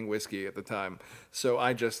been drinking whiskey at the time, so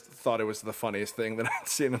I just thought it was the funniest thing that I'd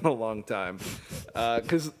seen in a long time.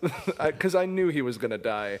 Because I knew he was going to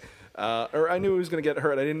die, or I knew he was going to get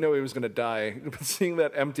hurt. I didn't know he was going to die. But seeing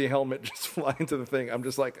that empty helmet just fly into the thing, I'm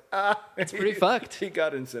just like, it's pretty fucked. He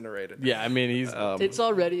got incinerated. Yeah, I mean he's It's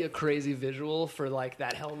already a crazy visual for like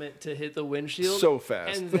that helmet to hit the windshield So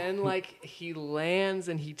fast. and then like he lands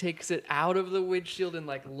and he takes it out of the windshield and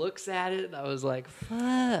like looks at it. And I was like,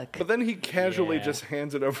 "Fuck!" But then he casually Yeah. just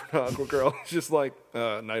hands it over to Aquagirl. He's just like,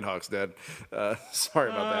 Nighthawk's dead.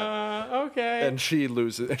 Sorry about that. okay. And she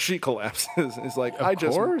loses. She collapses. It's like, I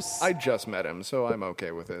just met him, so I'm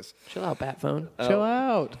okay with this. Chill out, bat phone. Chill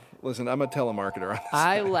out. Listen, I'm a telemarketer on this.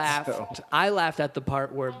 I side, laughed. so- I laughed at the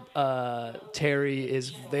part where Terry is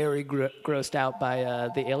very grossed out by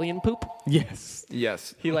the alien poop. Yes.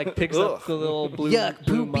 Yes. He like picks up Ugh. the little blue, Yuck,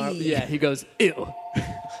 blue poopy. Yeah, he goes, ew.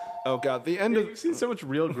 Oh God, the end of You've seen so much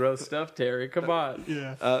real gross stuff, Terry. Come on.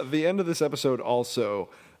 Yeah. the end of this episode also.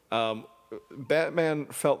 Batman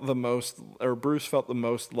felt the most, or Bruce felt the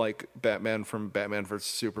most like Batman from Batman vs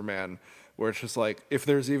Superman, where it's just like, if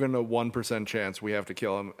there's even a 1% chance, we have to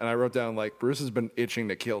kill him. And I wrote down like, Bruce has been itching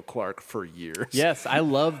to kill Clark for years. Yes, I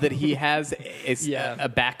love that he has Yeah. a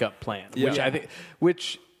backup plan. Which Yeah. I think,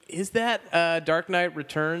 is that Dark Knight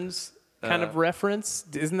Returns kind of reference?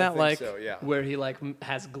 Isn't that I think like? so, yeah. Where he like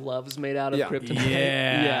has gloves made out of Yeah. kryptonite.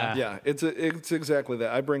 Yeah. Yeah, it's exactly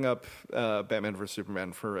that. I bring up Batman vs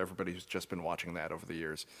Superman for everybody who's just been watching that over the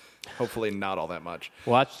years. Hopefully, not all that much.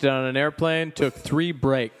 Watched it on an airplane. Took 3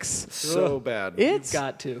 breaks. So bad. It's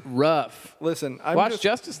Got to. rough. Listen, I'm Watched just,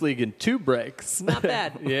 Justice League in 2 breaks. Not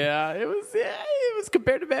bad. Yeah, it was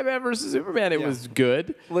compared to Batman versus Superman. It Yeah. was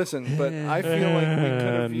good. listen, but I feel like we could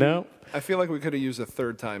have. No. I feel like we could have used a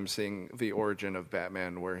third time seeing the origin of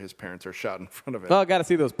Batman, where his parents are shot in front of him. Oh, got to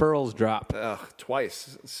see those pearls drop. Ugh,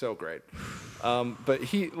 twice. So great. But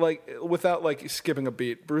he, like, without, like, skipping a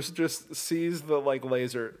beat, Bruce just sees the, like,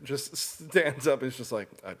 laser, just stands up, and is just like,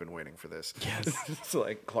 I've been waiting for this. Yes. It's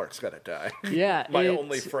like, Clark's got to die. Yeah, My it,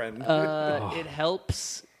 only friend. It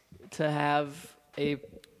helps to have a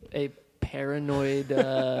paranoid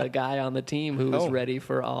guy on the team who is Oh. ready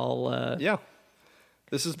for all. Yeah.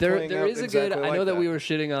 This is There playing out is a exactly good. I like know that we were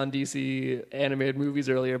shitting on DC animated movies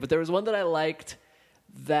earlier, but there was one that I liked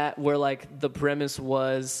that where like the premise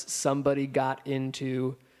was somebody got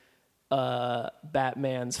into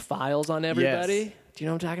Batman's files on everybody. Yes. Do you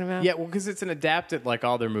know what I'm talking about? Yeah, well, because it's an adapted, like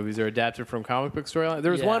all their movies are adapted from comic book storyline.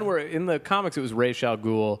 There was Yeah. one where in the comics it was Ra's al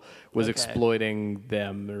Ghul was Okay. exploiting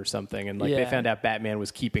them or something, and like they Yeah. found out Batman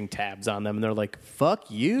was keeping tabs on them, and they're like, "Fuck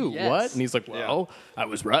you, Yes. what?" And he's like, "Well, I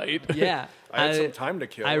was right." Yeah. I had some time to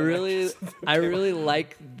kill. I and really, just- I really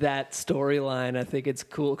like that storyline. I think it's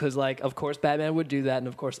cool because, like, of course, Batman would do that, and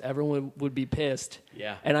of course, everyone would be pissed.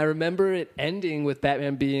 Yeah. And I remember it ending with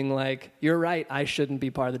Batman being like, "You're right. I shouldn't be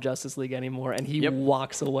part of the Justice League anymore," and he Yep.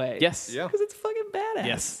 walks away. Yes. Yeah. Because it's fucking badass.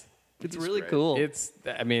 Yes. It's really great. cool. It's.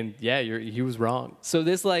 I mean, yeah. He was wrong. So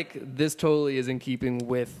this totally is in keeping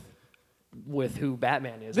with who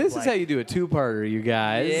Batman is. This Like, is how you do a two-parter, you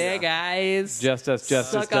guys. Yeah, guys. Just us,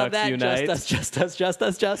 Suck on Ducks that. unite. Just us.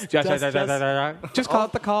 Just call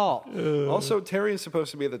it the call. Also, Terry is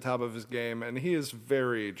supposed to be at the top of his game, and he is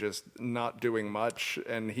very just not doing much,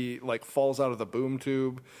 and he like falls out of the boom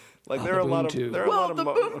tube. Like there are a lot of tube. there are a Well, lot of the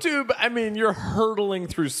boom tube. I mean, you're hurtling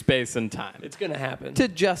through space and time It's gonna happen. to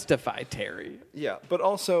justify Terry. Yeah, but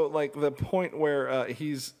also like the point where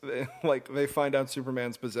he's like they find out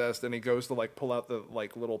Superman's possessed and he goes to like pull out the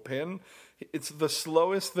like little pin. It's the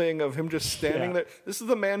slowest thing of him just standing Yeah. there. This is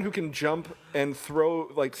the man who can jump and throw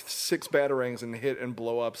like 6 batarangs and hit and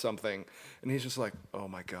blow up something. And he's just like, "Oh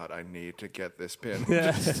my god, I need to get this pin."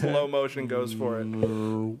 Just slow motion goes for it.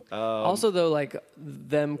 Also, though, like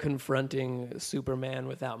them confronting Superman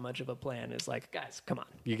without much of a plan is like, guys, come on.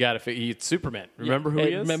 You got to. It's Superman. Remember who he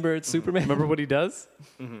is? Remember, it's Superman. Remember what he does?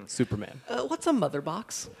 Superman. What's a mother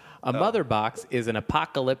box? A mother box is an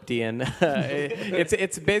apocalyptian.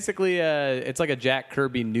 It's basically it's like a Jack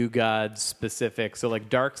Kirby New Gods specific. So like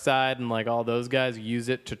Darkseid and like all those guys use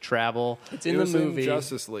it to travel. It's It in the was in movie,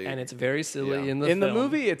 Justice League. and it's very silly Yeah. in the In the film.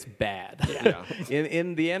 movie, it's bad. Yeah.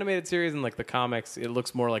 In the animated series and like the comics, it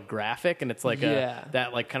looks more like graphic, and it's like Yeah.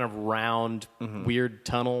 that like kind of round, weird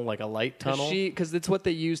tunnel, like a light tunnel. Because it's what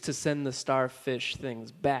they use to send the starfish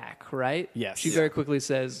things back, right? Yes. She Yeah. very quickly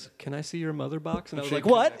says, "Can I see your mother box?" And I was She like,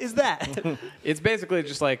 "What connects. is that?" It's basically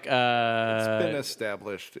just like It's been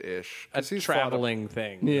established-ish. a 'Cause he's fought traveling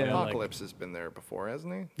thing. Yeah. You know, like- Apocalypse has been there before,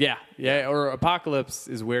 hasn't he? yeah. Or Apocalypse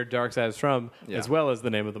is where Darkseid is from, Yeah. as well as the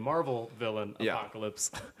name of the Marvel villain, Yeah.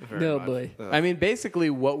 Apocalypse. Very No, much. boy. Ugh. I mean, basically,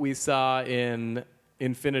 what we saw in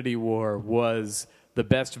Infinity War was the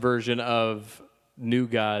best version of New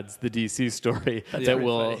Gods, the DC story that pretty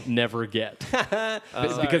we'll funny. never get.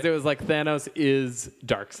 Because it was like Thanos is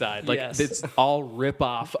Darkseid. Like, Yes. it's all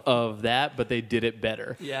rip-off of that, but they did it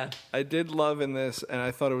better. Yeah. I did love in this, and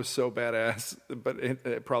I thought it was so badass, but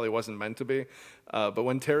it probably wasn't meant to be. But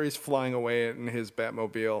when Terry's flying away in his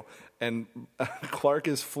Batmobile, and Clark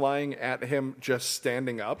is flying at him just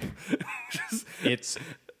standing up, just, It's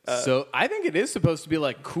so I think it is supposed to be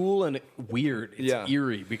like cool and weird. It's Yeah.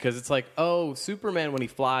 eerie because it's like, oh, Superman when he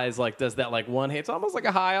flies like does that like one hit. It's almost like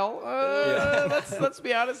a Heil. Let's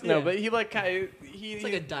be honest. No, Yeah. but he like kind of It's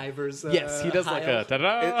like a diver's. yes, he does like a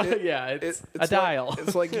ta-da. Yeah, it's a dial.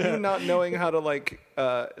 It's like you not knowing how to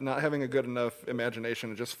not having a good enough imagination,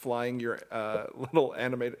 and just flying your little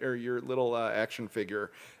animated or your little action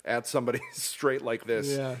figure at somebody straight like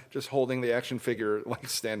this, Yeah. just holding the action figure like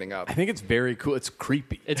standing up. I think it's very cool. It's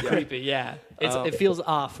creepy. It's creepy, yeah. It feels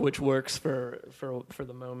off, which works for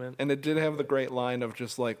the moment. And it did have the great line of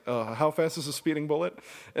just like, how fast is a speeding bullet?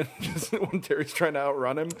 And just when Terry's trying to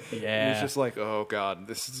outrun him, Yeah. he's just like, oh God,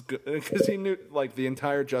 this is good. Because he knew like the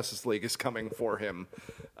entire Justice League is coming for him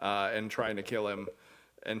and trying to kill him,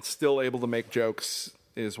 and still able to make jokes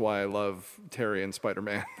is why I love Terry and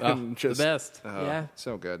Spider-Man. And the best. Yeah.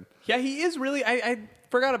 So good. Yeah, he is really. I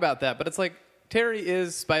forgot about that, but it's like Terry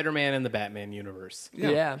is Spider-Man in the Batman universe.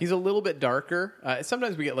 Yeah. He's a little bit darker.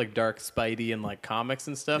 Sometimes we get like dark Spidey in like comics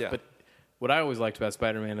and stuff, Yeah. but what I always liked about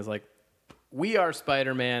Spider-Man is like we are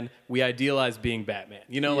Spider-Man. We idealize being Batman.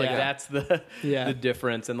 You know, like Yeah. that's the Yeah. the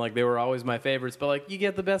difference. And like they were always my favorites, but like you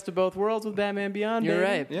get the best of both worlds with Batman Beyond. You're baby.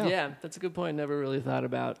 right. Yeah. Yeah, that's a good point. Never really thought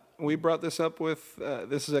about. We brought this up with,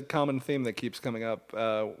 this is a common theme that keeps coming up.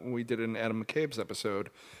 We did an Adam McCabe's episode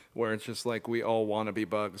where it's just like we all want to be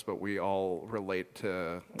Bugs, but we all relate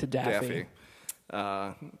to Daffy.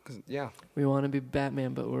 'Cause, yeah. We want to be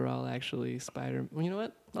Batman, but we're all actually Spider. Well, you know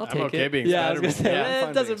what? I'll take okay it. being yeah, I was gonna Spider-Man. say, Yeah, I'm it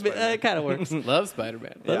fine doesn't. being Spider-Man. It kind of works. Love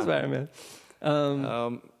Spider-Man. That's Spider-Man.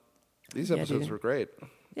 These Yeah, episodes dude. were great.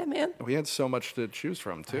 Yeah, man. We had so much to choose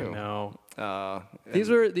from too. No, These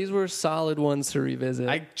were solid ones to revisit.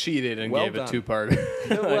 I cheated and Well gave done. a two-part.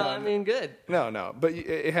 well, I mean, good. No, but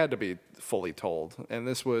it had to be fully told, and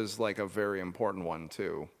this was like a very important one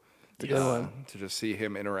too. It's a good one. To just see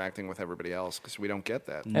him interacting with everybody else, because we don't get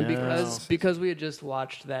that. And because we had just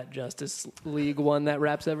watched that Justice League one that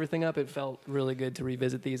wraps everything up, it felt really good to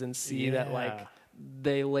revisit these and see that like Yeah.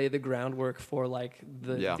 they lay the groundwork for like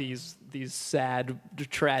Yeah. these sad,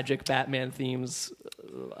 tragic Batman themes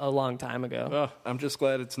a long time ago. I'm just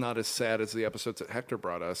glad it's not as sad as the episodes that Hector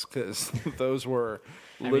brought us, because those were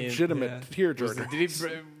mean, legitimate yeah.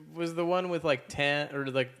 tearjerkers. Was the one with like 10 or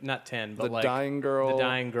like not 10 but The like dying girl. the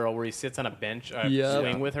dying girl where he sits on a bench Yep.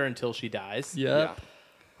 swing with her until she dies. Yep.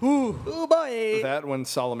 Yeah. Ooh, boy. That when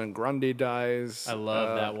Solomon Grundy dies. I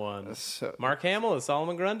love that one. so- Mark Hamill is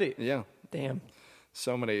Solomon Grundy. Yeah. Damn.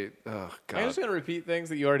 So many. Oh I'm just God. going to repeat things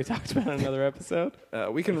that you already talked about in another episode.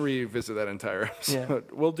 We can revisit that entire episode.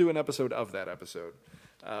 We'll do an episode of that episode.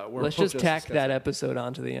 Where Let's we'll just tack discuss that it. episode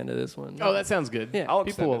onto the end of this one. Oh, that sounds good. Yeah. I'll People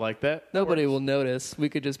extend will it. like that. Nobody will notice. We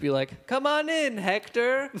could just be like, "Come on in,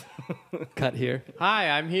 Hector." Cut here.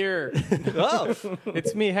 Hi, I'm here. Oh,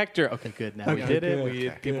 It's me, Hector. Okay, good. Now we did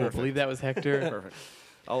it. People will believe that was Hector. Perfect.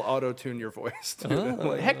 I'll auto-tune your voice. Too.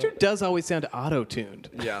 Hector does always sound auto-tuned.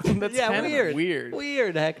 Yeah. That's yeah, kind weird. of weird.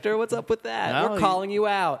 Weird, Hector. What's up with that? No, We're calling you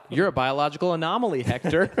out. You're a biological anomaly,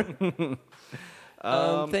 Hector.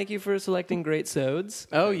 Thank you for selecting Great Sods.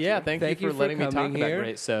 Oh, yeah. Thank Thank you you for for letting me talk coming here. about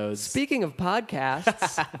great sods. Speaking of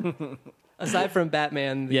podcasts, aside from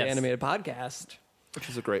Batman, the Yes. animated podcast, Which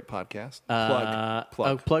is a great podcast. Oh,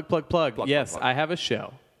 Plug. plug. Plug, Yes, plug. I have a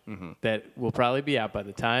show that will probably be out by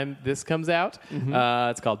the time this comes out.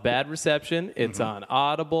 It's called Bad Reception. It's on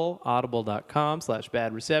Audible,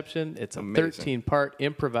 audible.com/Bad Reception. It's a Amazing. 13-part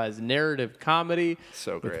improvised narrative comedy.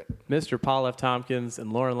 So great. Mr. Paul F. Tompkins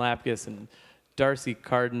and Lauren Lapkus and Darcy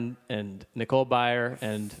Carden and Nicole Byer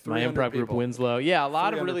and my 300 improv group people. Winslow. Yeah, a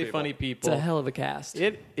lot of 300 really people. funny it's people. a hell of a cast.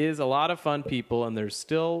 It is a lot of fun people, and there's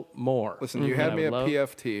still more. Listen, you that had I me at would love.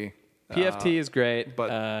 PFT. PFT is great,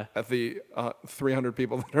 But at the 300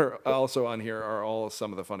 people that are also on here are all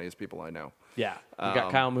some of the funniest people I know. yeah, we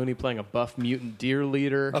got Kyle Mooney playing a buff mutant deer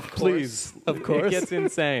leader. Of course. Please, Of course. it gets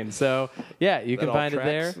insane. So yeah, you can all find it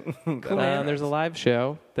tracks? there. There's a live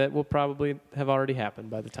show that will probably have already happened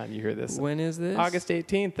by the time you hear this. When is this? August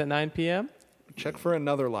 18th at 9 p.m. Check for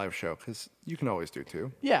another live show because you can always do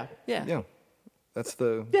two. Yeah. Yeah. Yeah. That's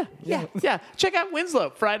the. Yeah. Check out Winslow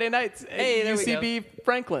Friday nights Hey, at there we go. UCB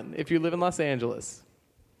Franklin if you live in Los Angeles.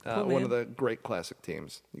 Cool, one man. of the great classic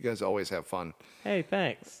teams. You guys always have fun. Hey,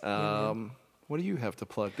 thanks. What do you have to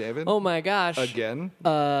plug, David? Oh my gosh. Again?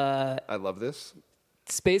 I love this.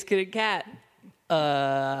 Space Kid and Cat.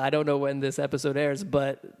 I don't know when this episode airs,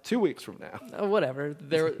 but 2 weeks from now. whatever.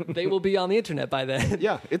 They will be on the internet by then.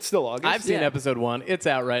 Yeah, it's still August. I've seen yeah. episode 1. It's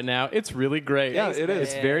out right now. It's really great. Yeah, it is.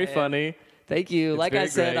 It's very funny. Thank you. Like I very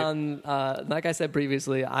said great. like I said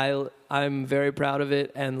previously, I'm very proud of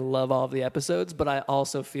it and love all of the episodes. But I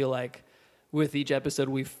also feel like with each episode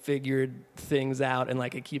we figured things out and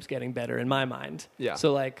like it keeps getting better in my mind. Yeah.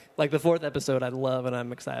 So like the fourth episode I love and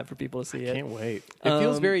I'm excited for people to see it. Can't wait. It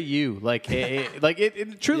feels very you. Like,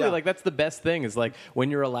 it truly, Yeah. like, that's the best thing is, like,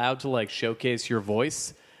 when you're allowed to, like, showcase your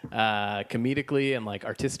voice comedically and, like,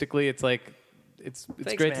 artistically, it's, like, it's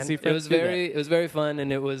Thanks, great man. to see It friends was do that. it was very fun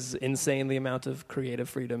and it was insane the amount of creative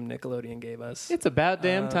freedom Nickelodeon gave us. It's about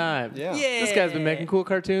damn time. yeah. This guy's been making cool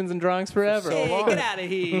cartoons and drawings forever. So long. Get out of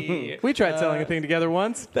here. We tried selling a thing together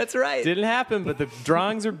once. That's right. Didn't happen, but the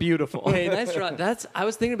drawings are beautiful. Hey, nice draw. I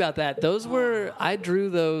was thinking about that. I drew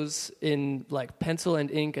those in like pencil and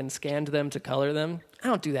ink and scanned them to color them. I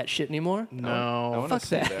don't do that shit anymore. I No. want Fuck to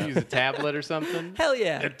see that. that. Use a tablet or something. Hell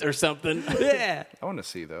yeah. Or something. Yeah. I want to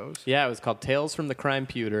see those. Yeah, it was called Tales from the Crime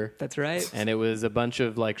Pewter. That's right. And it was a bunch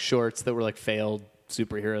of like shorts that were like failed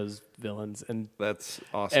superheroes, villains, and That's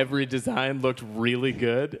awesome. every design looked really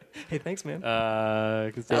good. Hey, thanks, man.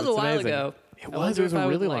 'Cause That was a it's while amazing. ago. It I was. wonder It was if a I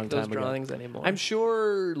would really like long those time ago. drawings anymore. I'm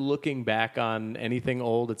sure looking back on anything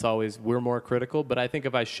old, it's always we're more critical. But I think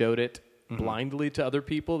if I showed it blindly to other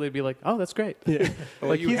people, they'd be like, "Oh, that's great." Well,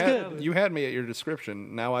 like, he's you had me at your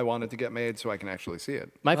description. Now I want it to get made so I can actually see it.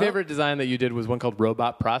 My favorite design that you did was one called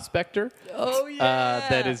Robot Prospector. Oh yeah.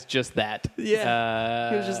 That is just that.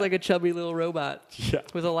 Yeah. He was just like a chubby little robot. Yeah.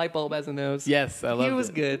 With a light bulb as a nose. Yes, I love He was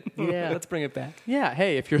it. good. Yeah. Let's bring it back. Yeah.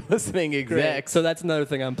 Hey, if you're listening, execs. So that's another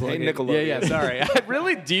thing I'm Hey, plugging. Nickelodeon. Yeah. Sorry, I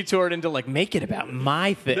really detoured into like make it about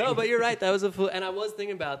my thing. No, but you're right. That was and I was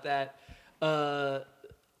thinking about that.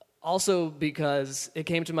 Also because it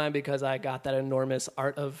came to mind because I got that enormous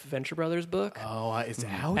Art of Venture Brothers book. oh, it's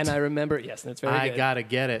out. And I remember, yes, and it's very I good. gotta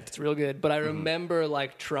get it. It's real good. But I remember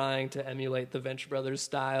like trying to emulate the Venture Brothers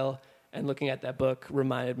style, and looking at that book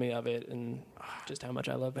reminded me of it and just how much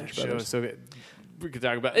I love Venture Show Brothers. is so good. We could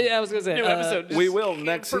talk about. Yeah, I was gonna say New episode. We will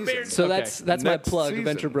next season. So Okay. that's my Next plug. season.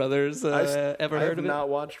 Venture Brothers. Ever I heard have of it? not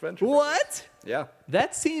watched Venture. What? Yeah.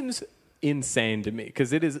 That seems insane to me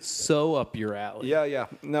because it is so up your alley. Yeah.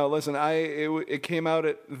 No, listen. It came out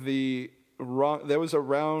at the wrong. There was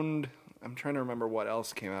around. I'm trying to remember what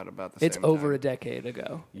else came out about the It's same over time. a decade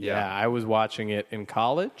ago. Yeah, I was watching it in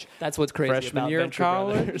college. That's what's crazy Freshman about year of Venture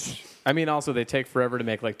college. Brothers. I mean, also they take forever to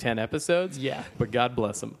make like 10 episodes. Yeah. but God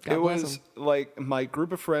bless them. God It bless was 'em. like my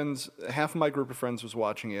group of friends. Half of my group of friends was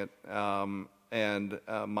watching it, and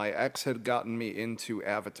my ex had gotten me into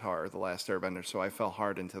Avatar: The Last Airbender, so I fell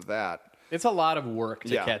hard into that. It's a lot of work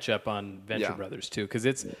to Yeah. catch up on Venture Yeah. Brothers too, because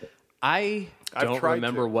it's I I've don't tried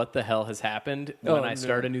remember to. what the hell has happened when I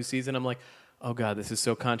start a new season. I'm like, oh God, this is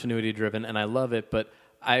so continuity driven, and I love it, but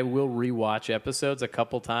I will rewatch episodes a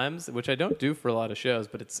couple times, which I don't do for a lot of shows,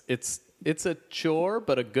 but it's a chore,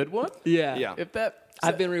 but a good one. Yeah. If that,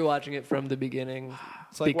 I've been rewatching it from the beginning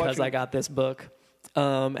like because watching- I got this book.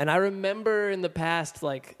 And I remember in the past,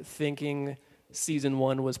 like, thinking season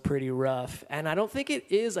 1 was pretty rough. And I don't think it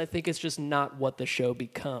is. I think it's just not what the show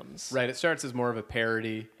becomes. right. It starts as more of a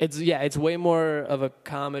parody. It's way more of a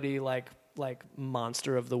comedy, like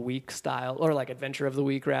Monster of the Week style, or like Adventure of the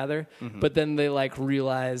Week rather. But then they like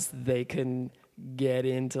realize they can get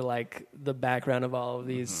into like the background of all of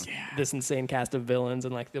these this insane cast of villains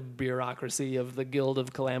and like the bureaucracy of the Guild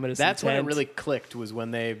of Calamitous That's when it Intent. really clicked, was when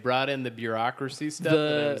they brought in the bureaucracy stuff.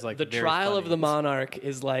 and it was like the very trial funny. of the monarch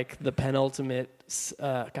is like the penultimate.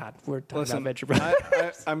 God, we're talking Listen, about Venture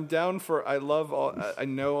Brothers. I'm down for. I love all. I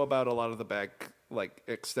know about a lot of the back like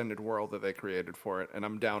extended world that they created for it, and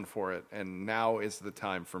I'm down for it. And now is the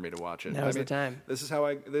time for me to watch it. Now is the time. This is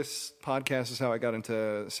how This podcast is how I got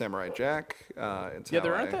into Samurai Jack. It's Yeah, how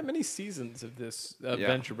there aren't that many seasons of this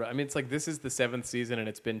Venture Brothers. I mean, it's like this is the 7th season, and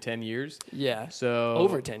it's been 10 years. Yeah. So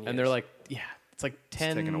Over 10 and they're years. like, it's like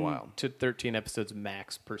 10 taken a while. to 13 episodes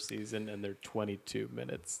max per season, and they're 22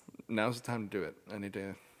 minutes. Now's the time to do it. I need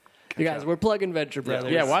to. You guys, we're plugging Venture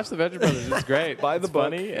Brothers. Yeah, watch the Venture Brothers. It's great. Buy the It's book.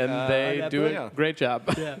 funny, and buy they that do book. a Yeah. great job.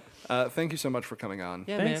 Yeah. Thank you so much for coming on.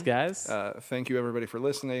 Yeah, Thanks, man. guys. Thank you everybody for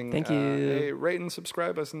listening. Thank you. Hey, rate and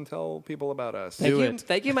subscribe us and tell people about us. Thank Do you, it.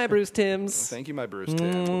 thank you, my Bruce Timms. Thank you, my Bruce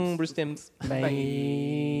Tims. Bruce Timms.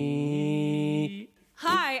 Bye.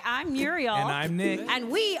 Hi, I'm Muriel. And I'm Nick. And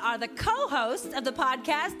we are the co-hosts of the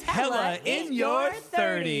podcast Hella in Your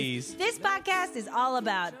 30s. This podcast is all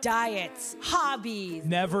about diets, hobbies,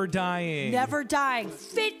 Never dying. never dying,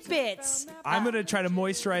 Fitbits. I'm going to try to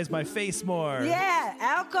moisturize my face more. Yeah,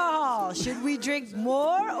 alcohol. Should we drink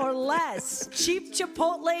more or less? Cheap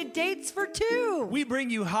Chipotle dates for 2. We bring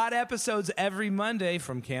you hot episodes every Monday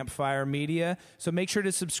from Campfire Media, so make sure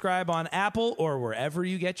to subscribe on Apple or wherever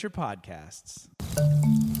you get your podcasts.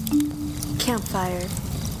 Campfire.